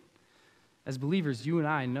situation. As believers, you and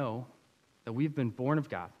I know that we've been born of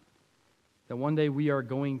God, that one day we are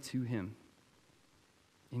going to him.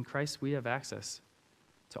 In Christ, we have access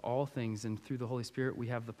to all things, and through the Holy Spirit, we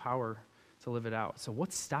have the power to live it out. So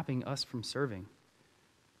what's stopping us from serving?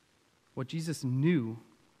 What Jesus knew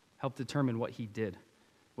helped determine what he did.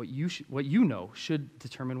 What you know should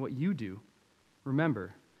determine what you do.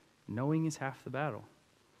 Remember, knowing is half the battle.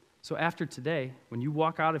 So after today, when you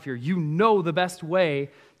walk out of here, you know the best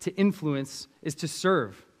way to influence is to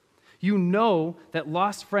serve. You know that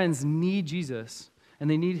lost friends need Jesus, and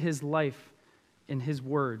they need his life and his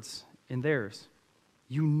words in theirs.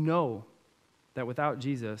 You know that without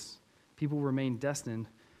Jesus, people remain destined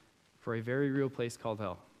for a very real place called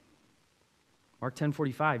hell. Mark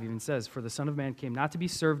 10:45 even says, "For the Son of Man came not to be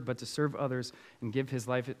served, but to serve others and give his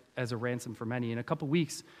life as a ransom for many." In a couple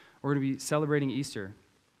weeks, we're going to be celebrating Easter.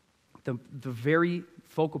 The very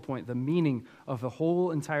focal point, the meaning of the whole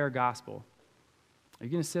entire gospel. Are you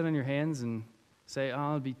going to sit on your hands and say,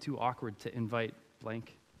 oh, it'd be too awkward to invite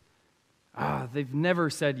blank? They've never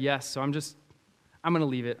said yes, so I'm going to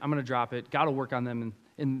leave it. I'm going to drop it. God will work on them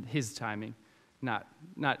in his timing.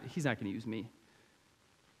 He's not going to use me.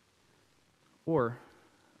 Or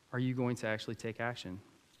are you going to actually take action?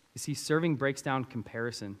 You see, serving breaks down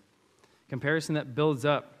comparison. Comparison that builds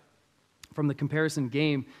up from the comparison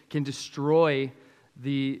game can destroy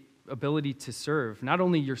the ability to serve, not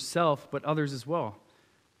only yourself, but others as well.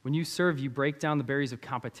 When you serve, you break down the barriers of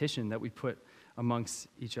competition that we put amongst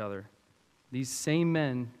each other. These same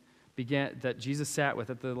men that Jesus sat with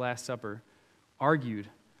at the Last Supper argued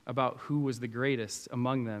about who was the greatest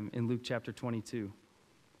among them in Luke chapter 22.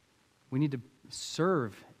 We need to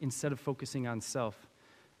serve instead of focusing on self.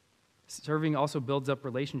 Serving also builds up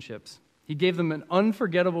relationships. He gave them an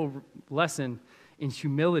unforgettable lesson in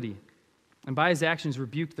humility, and by his actions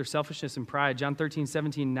rebuked their selfishness and pride. John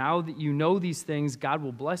 13:17, now that you know these things, God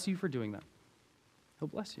will bless you for doing them. He'll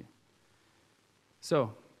bless you.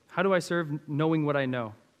 So, how do I serve knowing what I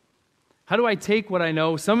know? How do I take what I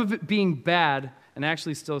know, some of it being bad, and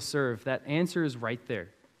actually still serve? That answer is right there,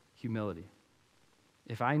 humility.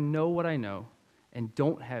 If I know what I know and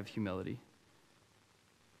don't have humility,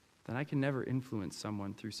 then I can never influence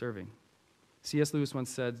someone through serving. C.S. Lewis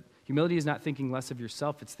once said, humility is not thinking less of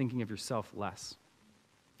yourself, it's thinking of yourself less.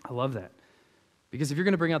 I love that. Because if you're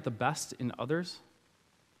going to bring out the best in others,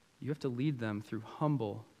 you have to lead them through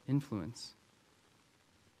humble influence.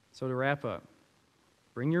 So to wrap up,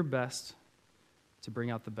 bring your best to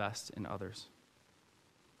bring out the best in others.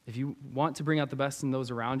 If you want to bring out the best in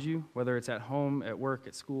those around you, whether it's at home, at work,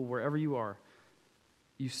 at school, wherever you are,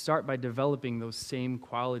 you start by developing those same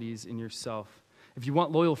qualities in yourself. If you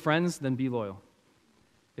want loyal friends, then be loyal.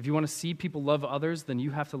 If you want to see people love others, then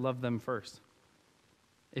you have to love them first.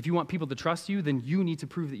 If you want people to trust you, then you need to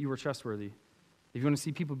prove that you are trustworthy. If you want to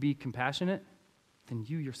see people be compassionate, then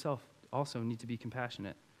you yourself also need to be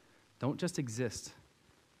compassionate. Don't just exist.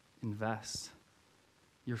 Invest.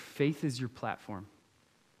 Your faith is your platform.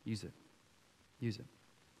 Use it. Use it.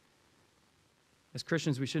 As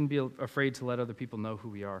Christians, we shouldn't be afraid to let other people know who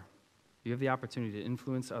we are. You have the opportunity to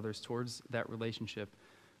influence others towards that relationship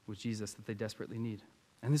with Jesus that they desperately need.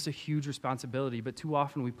 And this is a huge responsibility, but too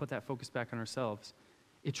often we put that focus back on ourselves.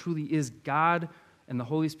 It truly is God and the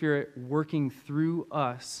Holy Spirit working through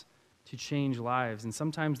us to change lives. And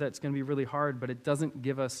sometimes that's going to be really hard, but it doesn't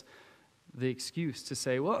give us the excuse to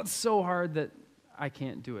say, well, it's so hard that I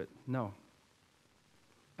can't do it. No.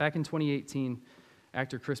 Back in 2018,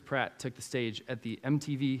 actor Chris Pratt took the stage at the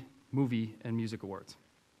MTV Movie and Music Awards.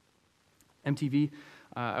 MTV,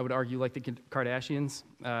 I would argue, like the Kardashians,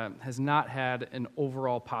 has not had an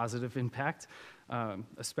overall positive impact,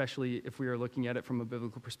 especially if we are looking at it from a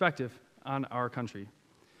biblical perspective on our country.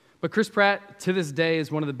 But Chris Pratt, to this day,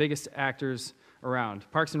 is one of the biggest actors around.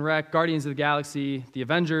 Parks and Rec, Guardians of the Galaxy, The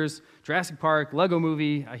Avengers, Jurassic Park, Lego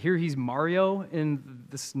Movie. I hear he's Mario in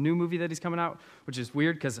this new movie that he's coming out, which is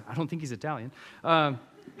weird because I don't think he's Italian.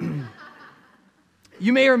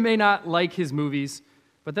 You may or may not like his movies,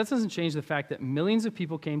 but that doesn't change the fact that millions of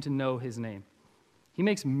people came to know his name. He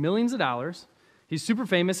makes millions of dollars. He's super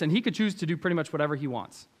famous, and he could choose to do pretty much whatever he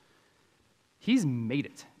wants. He's made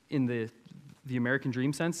it in the American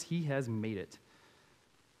dream sense. He has made it.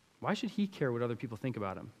 Why should he care what other people think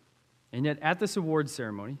about him? And yet, at this awards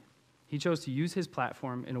ceremony, he chose to use his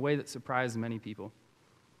platform in a way that surprised many people.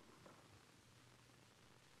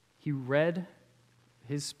 He read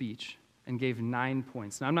his speech and gave 9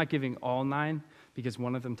 points. Now, I'm not giving all 9 because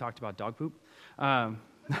one of them talked about dog poop. But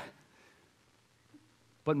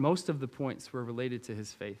most of the points were related to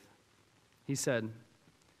his faith. He said,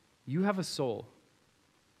 "You have a soul.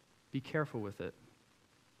 Be careful with it.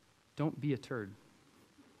 Don't be a turd.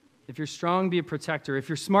 If you're strong, be a protector. If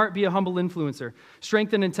you're smart, be a humble influencer.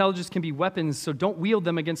 Strength and intelligence can be weapons, so don't wield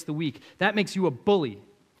them against the weak. That makes you a bully.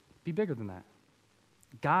 Be bigger than that.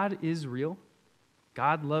 God is real.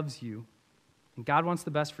 God loves you. And God wants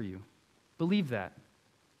the best for you. Believe that."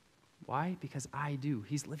 Why? Because I do.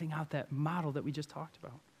 He's living out that model that we just talked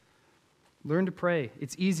about. Learn to pray.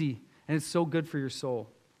 It's easy, and it's so good for your soul.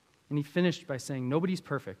 And he finished by saying, nobody's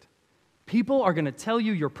perfect. People are going to tell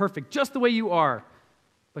you you're perfect just the way you are,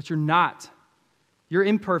 but you're not. You're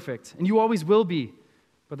imperfect, and you always will be.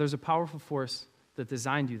 But there's a powerful force that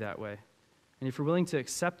designed you that way. And if you're willing to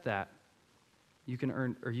accept that, you can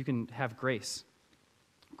earn, or you can have grace.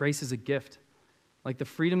 Grace is a gift. Like the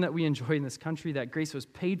freedom that we enjoy in this country, that grace was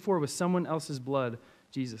paid for with someone else's blood,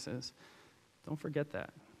 Jesus is. Don't forget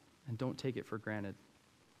that, and don't take it for granted.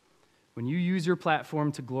 When you use your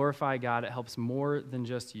platform to glorify God, it helps more than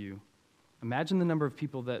just you. Imagine the number of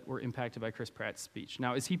people that were impacted by Chris Pratt's speech.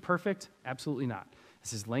 Now, is he perfect? Absolutely not.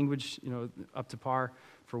 Is his language, up to par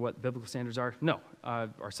for what biblical standards are? No.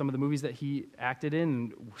 Are some of the movies that he acted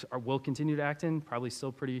in and will continue to act in probably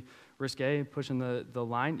still pretty risque, pushing the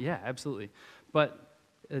line? Yeah, absolutely. But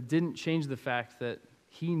it didn't change the fact that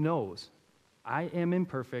he knows I am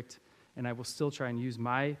imperfect, and I will still try and use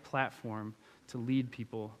my platform to lead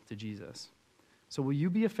people to Jesus. So will you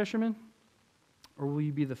be a fisherman, or will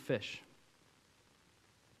you be the fish?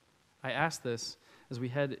 I ask this as we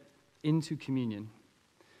head into communion,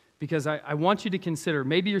 because I want you to consider,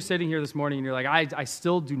 maybe you're sitting here this morning and you're like, I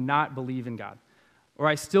still do not believe in God. Or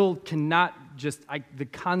I still cannot the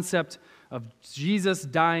concept of Jesus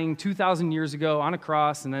dying 2,000 years ago on a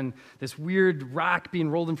cross, and then this weird rock being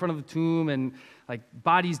rolled in front of the tomb, and like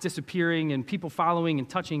bodies disappearing, and people following and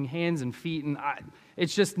touching hands and feet, and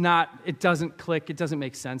it's just not, it doesn't click, it doesn't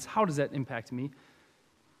make sense. How does that impact me?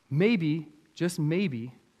 Maybe, just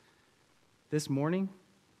maybe, this morning,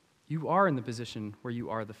 you are in the position where you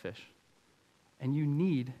are the fish, and you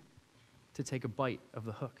need to take a bite of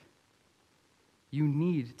the hook. You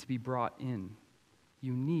need to be brought in.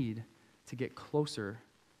 You need to get closer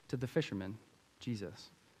to the fisherman, Jesus.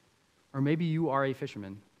 Or maybe you are a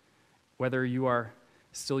fisherman, whether you are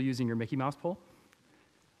still using your Mickey Mouse pole,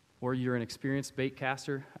 or you're an experienced bait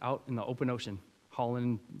caster out in the open ocean,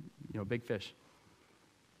 hauling, big fish.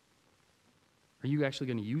 Are you actually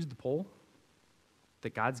going to use the pole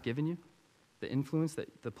that God's given you, the influence,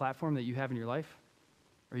 the platform that you have in your life?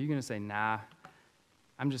 Or are you going to say, nah,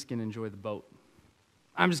 I'm just going to enjoy the boat.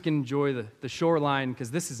 I'm just going to enjoy the shoreline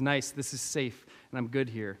because this is nice, this is safe, and I'm good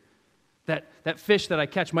here. That fish that I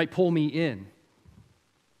catch might pull me in.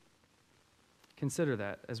 Consider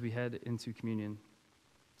that as we head into communion.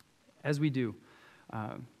 As we do,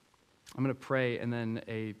 I'm going to pray, and then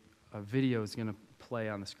a video is going to play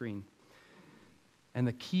on the screen. And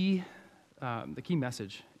the key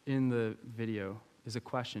message in the video is a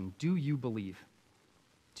question. Do you believe?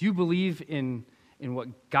 Do you believe in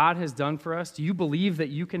what God has done for us? Do you believe that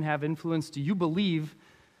you can have influence? Do you believe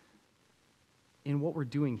in what we're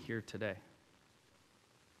doing here today?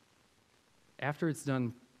 After it's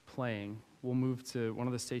done playing, we'll move to one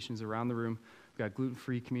of the stations around the room. We've got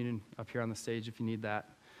gluten-free communion up here on the stage if you need that.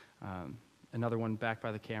 Another one back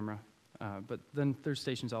by the camera. But then there's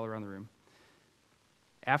stations all around the room.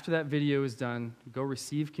 After that video is done, go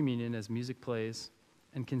receive communion as music plays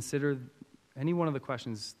and consider any one of the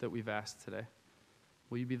questions that we've asked today.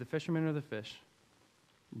 Will you be the fisherman or the fish?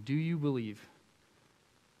 Do you believe?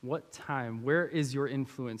 What time? Where is your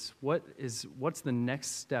influence? What's the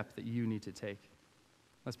next step that you need to take?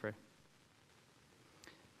 Let's pray.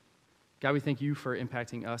 God, we thank you for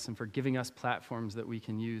impacting us and for giving us platforms that we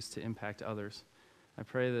can use to impact others. I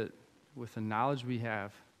pray that with the knowledge we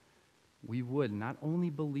have, we would not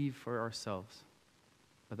only believe for ourselves,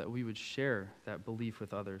 but that we would share that belief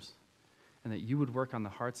with others, and that you would work on the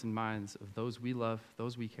hearts and minds of those we love,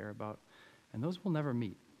 those we care about, and those we'll never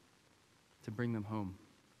meet, to bring them home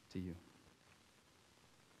to you.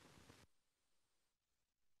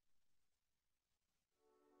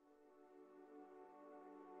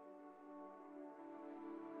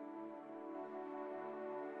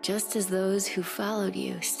 Just as those who followed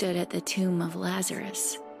you stood at the tomb of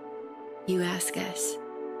Lazarus, you ask us,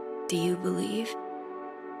 do you believe?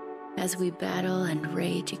 As we battle and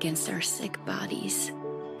rage against our sick bodies,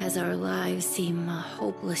 as our lives seem a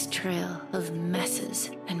hopeless trail of messes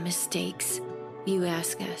and mistakes, you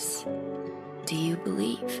ask us, do you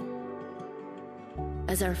believe?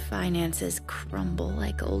 As our finances crumble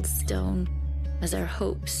like old stone, as our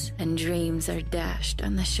hopes and dreams are dashed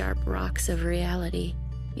on the sharp rocks of reality,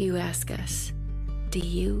 you ask us, do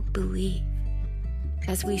you believe?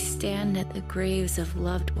 As we stand at the graves of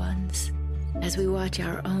loved ones, as we watch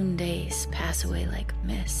our own days pass away like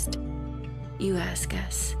mist, you ask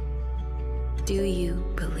us, do you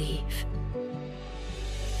believe?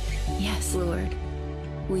 Yes, Lord,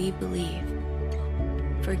 we believe.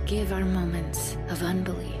 Forgive our moments of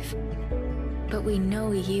unbelief, but we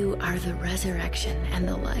know you are the resurrection and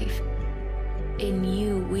the life. In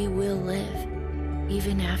you we will live,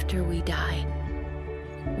 even after we die.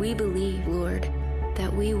 We believe, Lord,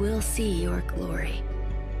 that we will see your glory.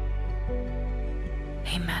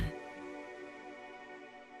 Amen.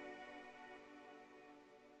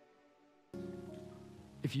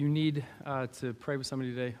 If you need to pray with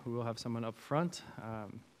somebody today, we will have someone up front.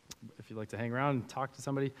 If you'd like to hang around and talk to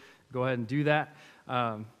somebody, go ahead and do that.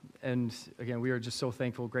 And again, we are just so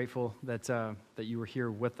thankful, grateful that you were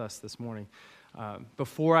here with us this morning.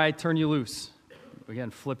 Before I turn you loose,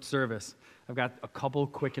 again, flipped service, I've got a couple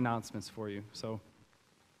quick announcements for you. So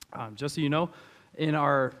just so you know, in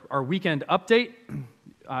our weekend update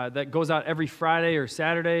that goes out every Friday or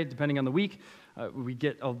Saturday, depending on the week, we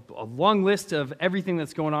get a long list of everything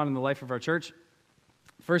that's going on in the life of our church.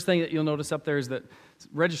 First thing that you'll notice up there is that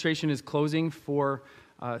registration is closing for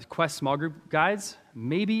Quest small group guides.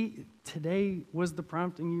 Maybe today was the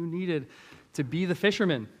prompting you needed to be the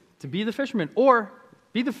fisherman, or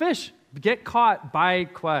be the fish. Get caught by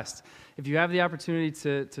Quest. If you have the opportunity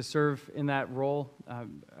to serve in that role,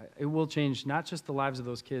 it will change not just the lives of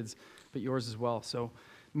those kids, but yours as well. So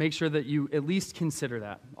make sure that you at least consider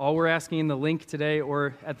that. All we're asking in the link today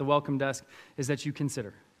or at the welcome desk is that you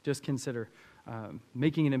consider,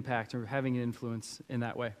 making an impact or having an influence in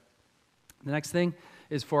that way. The next thing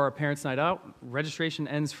is for our Parents' Night Out. Registration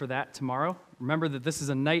ends for that tomorrow. Remember that this is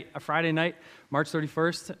a Friday night, March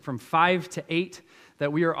 31st, from 5 to 8,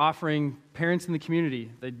 that we are offering parents in the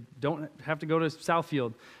community. They don't have to go to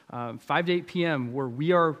SouthField. 5 to 8 p.m., where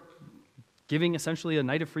we are giving essentially a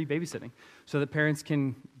night of free babysitting so that parents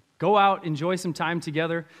can go out, enjoy some time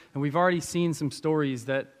together. And we've already seen some stories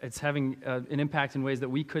that it's having an impact in ways that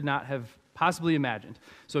we could not have possibly imagined.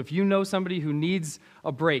 So if you know somebody who needs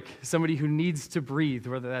a break, somebody who needs to breathe,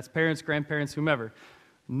 whether that's parents, grandparents, whomever,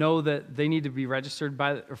 know that they need to be registered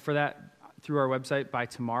for that through our website by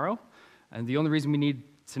tomorrow. And the only reason we need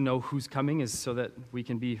to know who's coming is so that we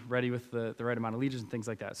can be ready with the right amount of leaders and things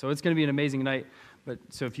like that. So it's going to be an amazing night.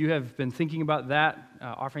 So if you have been thinking about that,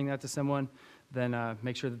 offering that to someone, then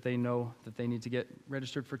make sure that they know that they need to get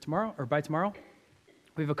registered for tomorrow or by tomorrow.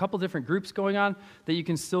 We have a couple different groups going on that you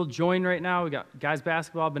can still join right now. We got guys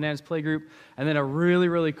basketball, bananas play group, and then a really,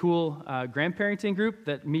 really cool grandparenting group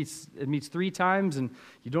that meets 3 times. And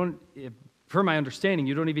you don't, per my understanding,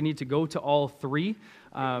 you don't even need to go to all 3.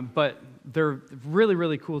 But they're really,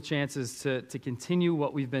 really cool chances to continue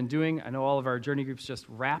what we've been doing. I know all of our journey groups just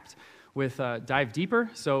wrapped with Dive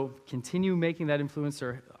Deeper, so continue making that influence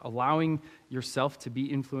or allowing yourself to be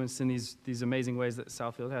influenced in these amazing ways that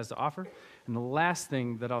Southfield has to offer. And the last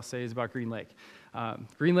thing that I'll say is about Green Lake.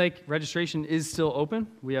 Green Lake registration is still open.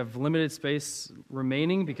 We have limited space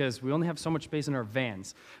remaining because we only have so much space in our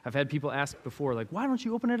vans. I've had people ask before, like, why don't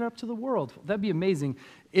you open it up to the world? Well, that'd be amazing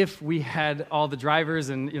if we had all the drivers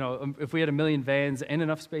and, if we had 1 million vans and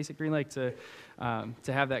enough space at Green Lake to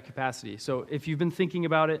have that capacity. So if you've been thinking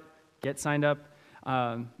about it, get signed up.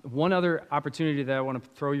 One other opportunity that I want to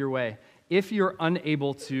throw your way. If you're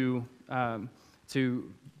unable to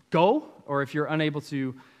go, or if you're unable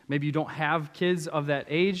to, maybe you don't have kids of that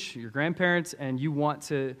age, your grandparents, and you want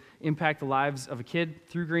to impact the lives of a kid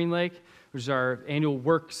through Green Lake, which is our annual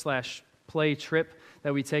work/play trip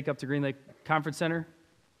that we take up to Green Lake Conference Center.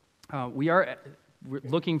 We are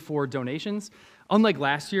looking for donations. Unlike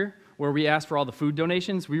last year, where we asked for all the food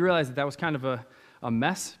donations, we realized that was kind of a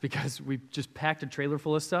mess because we just packed a trailer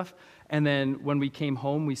full of stuff. And then when we came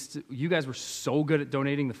home, you guys were so good at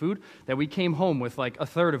donating the food that we came home with like a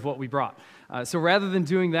third of what we brought. So rather than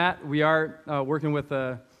doing that, we are working with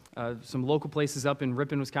some local places up in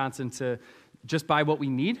Ripon, Wisconsin to just buy what we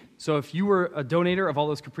need. So if you were a donator of all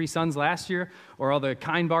those Capri Suns last year or all the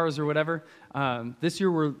Kind bars or whatever, this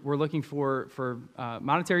year we're looking for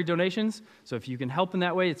monetary donations. So if you can help in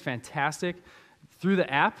that way, it's fantastic. Through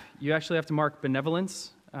the app, you actually have to mark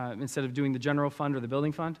benevolence instead of doing the general fund or the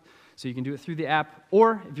building fund. So you can do it through the app.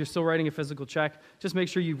 Or if you're still writing a physical check, just make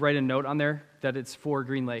sure you write a note on there that it's for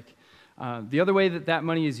Green Lake. The other way that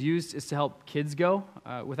money is used is to help kids go.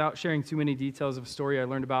 Without sharing too many details of a story I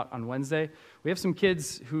learned about on Wednesday, we have some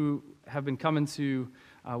kids who have been coming to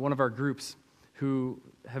one of our groups who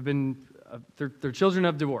have been, they're children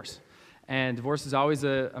of divorce. And divorce is always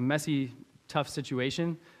a messy, tough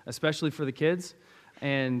situation, especially for the kids.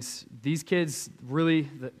 And these kids really,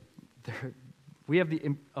 we have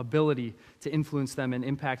the ability to influence them and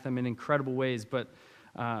impact them in incredible ways, but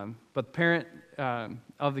the parent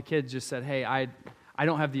of the kid just said, hey, I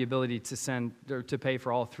don't have the ability to send or to pay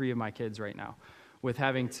for all 3 of my kids right now, with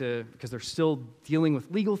having to, because they're still dealing with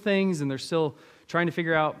legal things and they're still trying to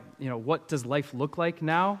figure out, what does life look like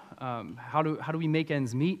now? How do we make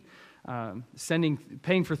ends meet?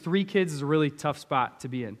 Paying for 3 kids is a really tough spot to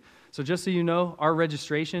be in. So just so you know, our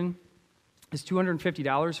registration is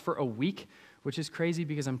 $250 for a week, which is crazy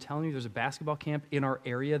because I'm telling you, there's a basketball camp in our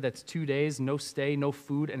area that's 2 days, no stay, no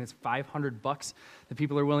food, and it's $500 that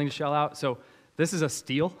people are willing to shell out. So this is a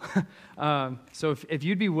steal. So if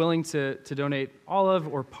you'd be willing to donate all of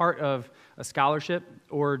or part of a scholarship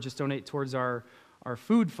or just donate towards our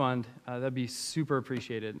food fund, that'd be super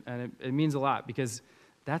appreciated. And it means a lot because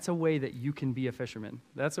that's a way that you can be a fisherman.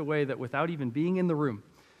 That's a way that without even being in the room,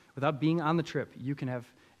 without being on the trip, you can have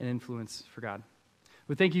an influence for God.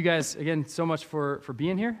 We thank you guys again so much for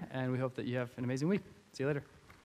being here, and we hope that you have an amazing week. See you later.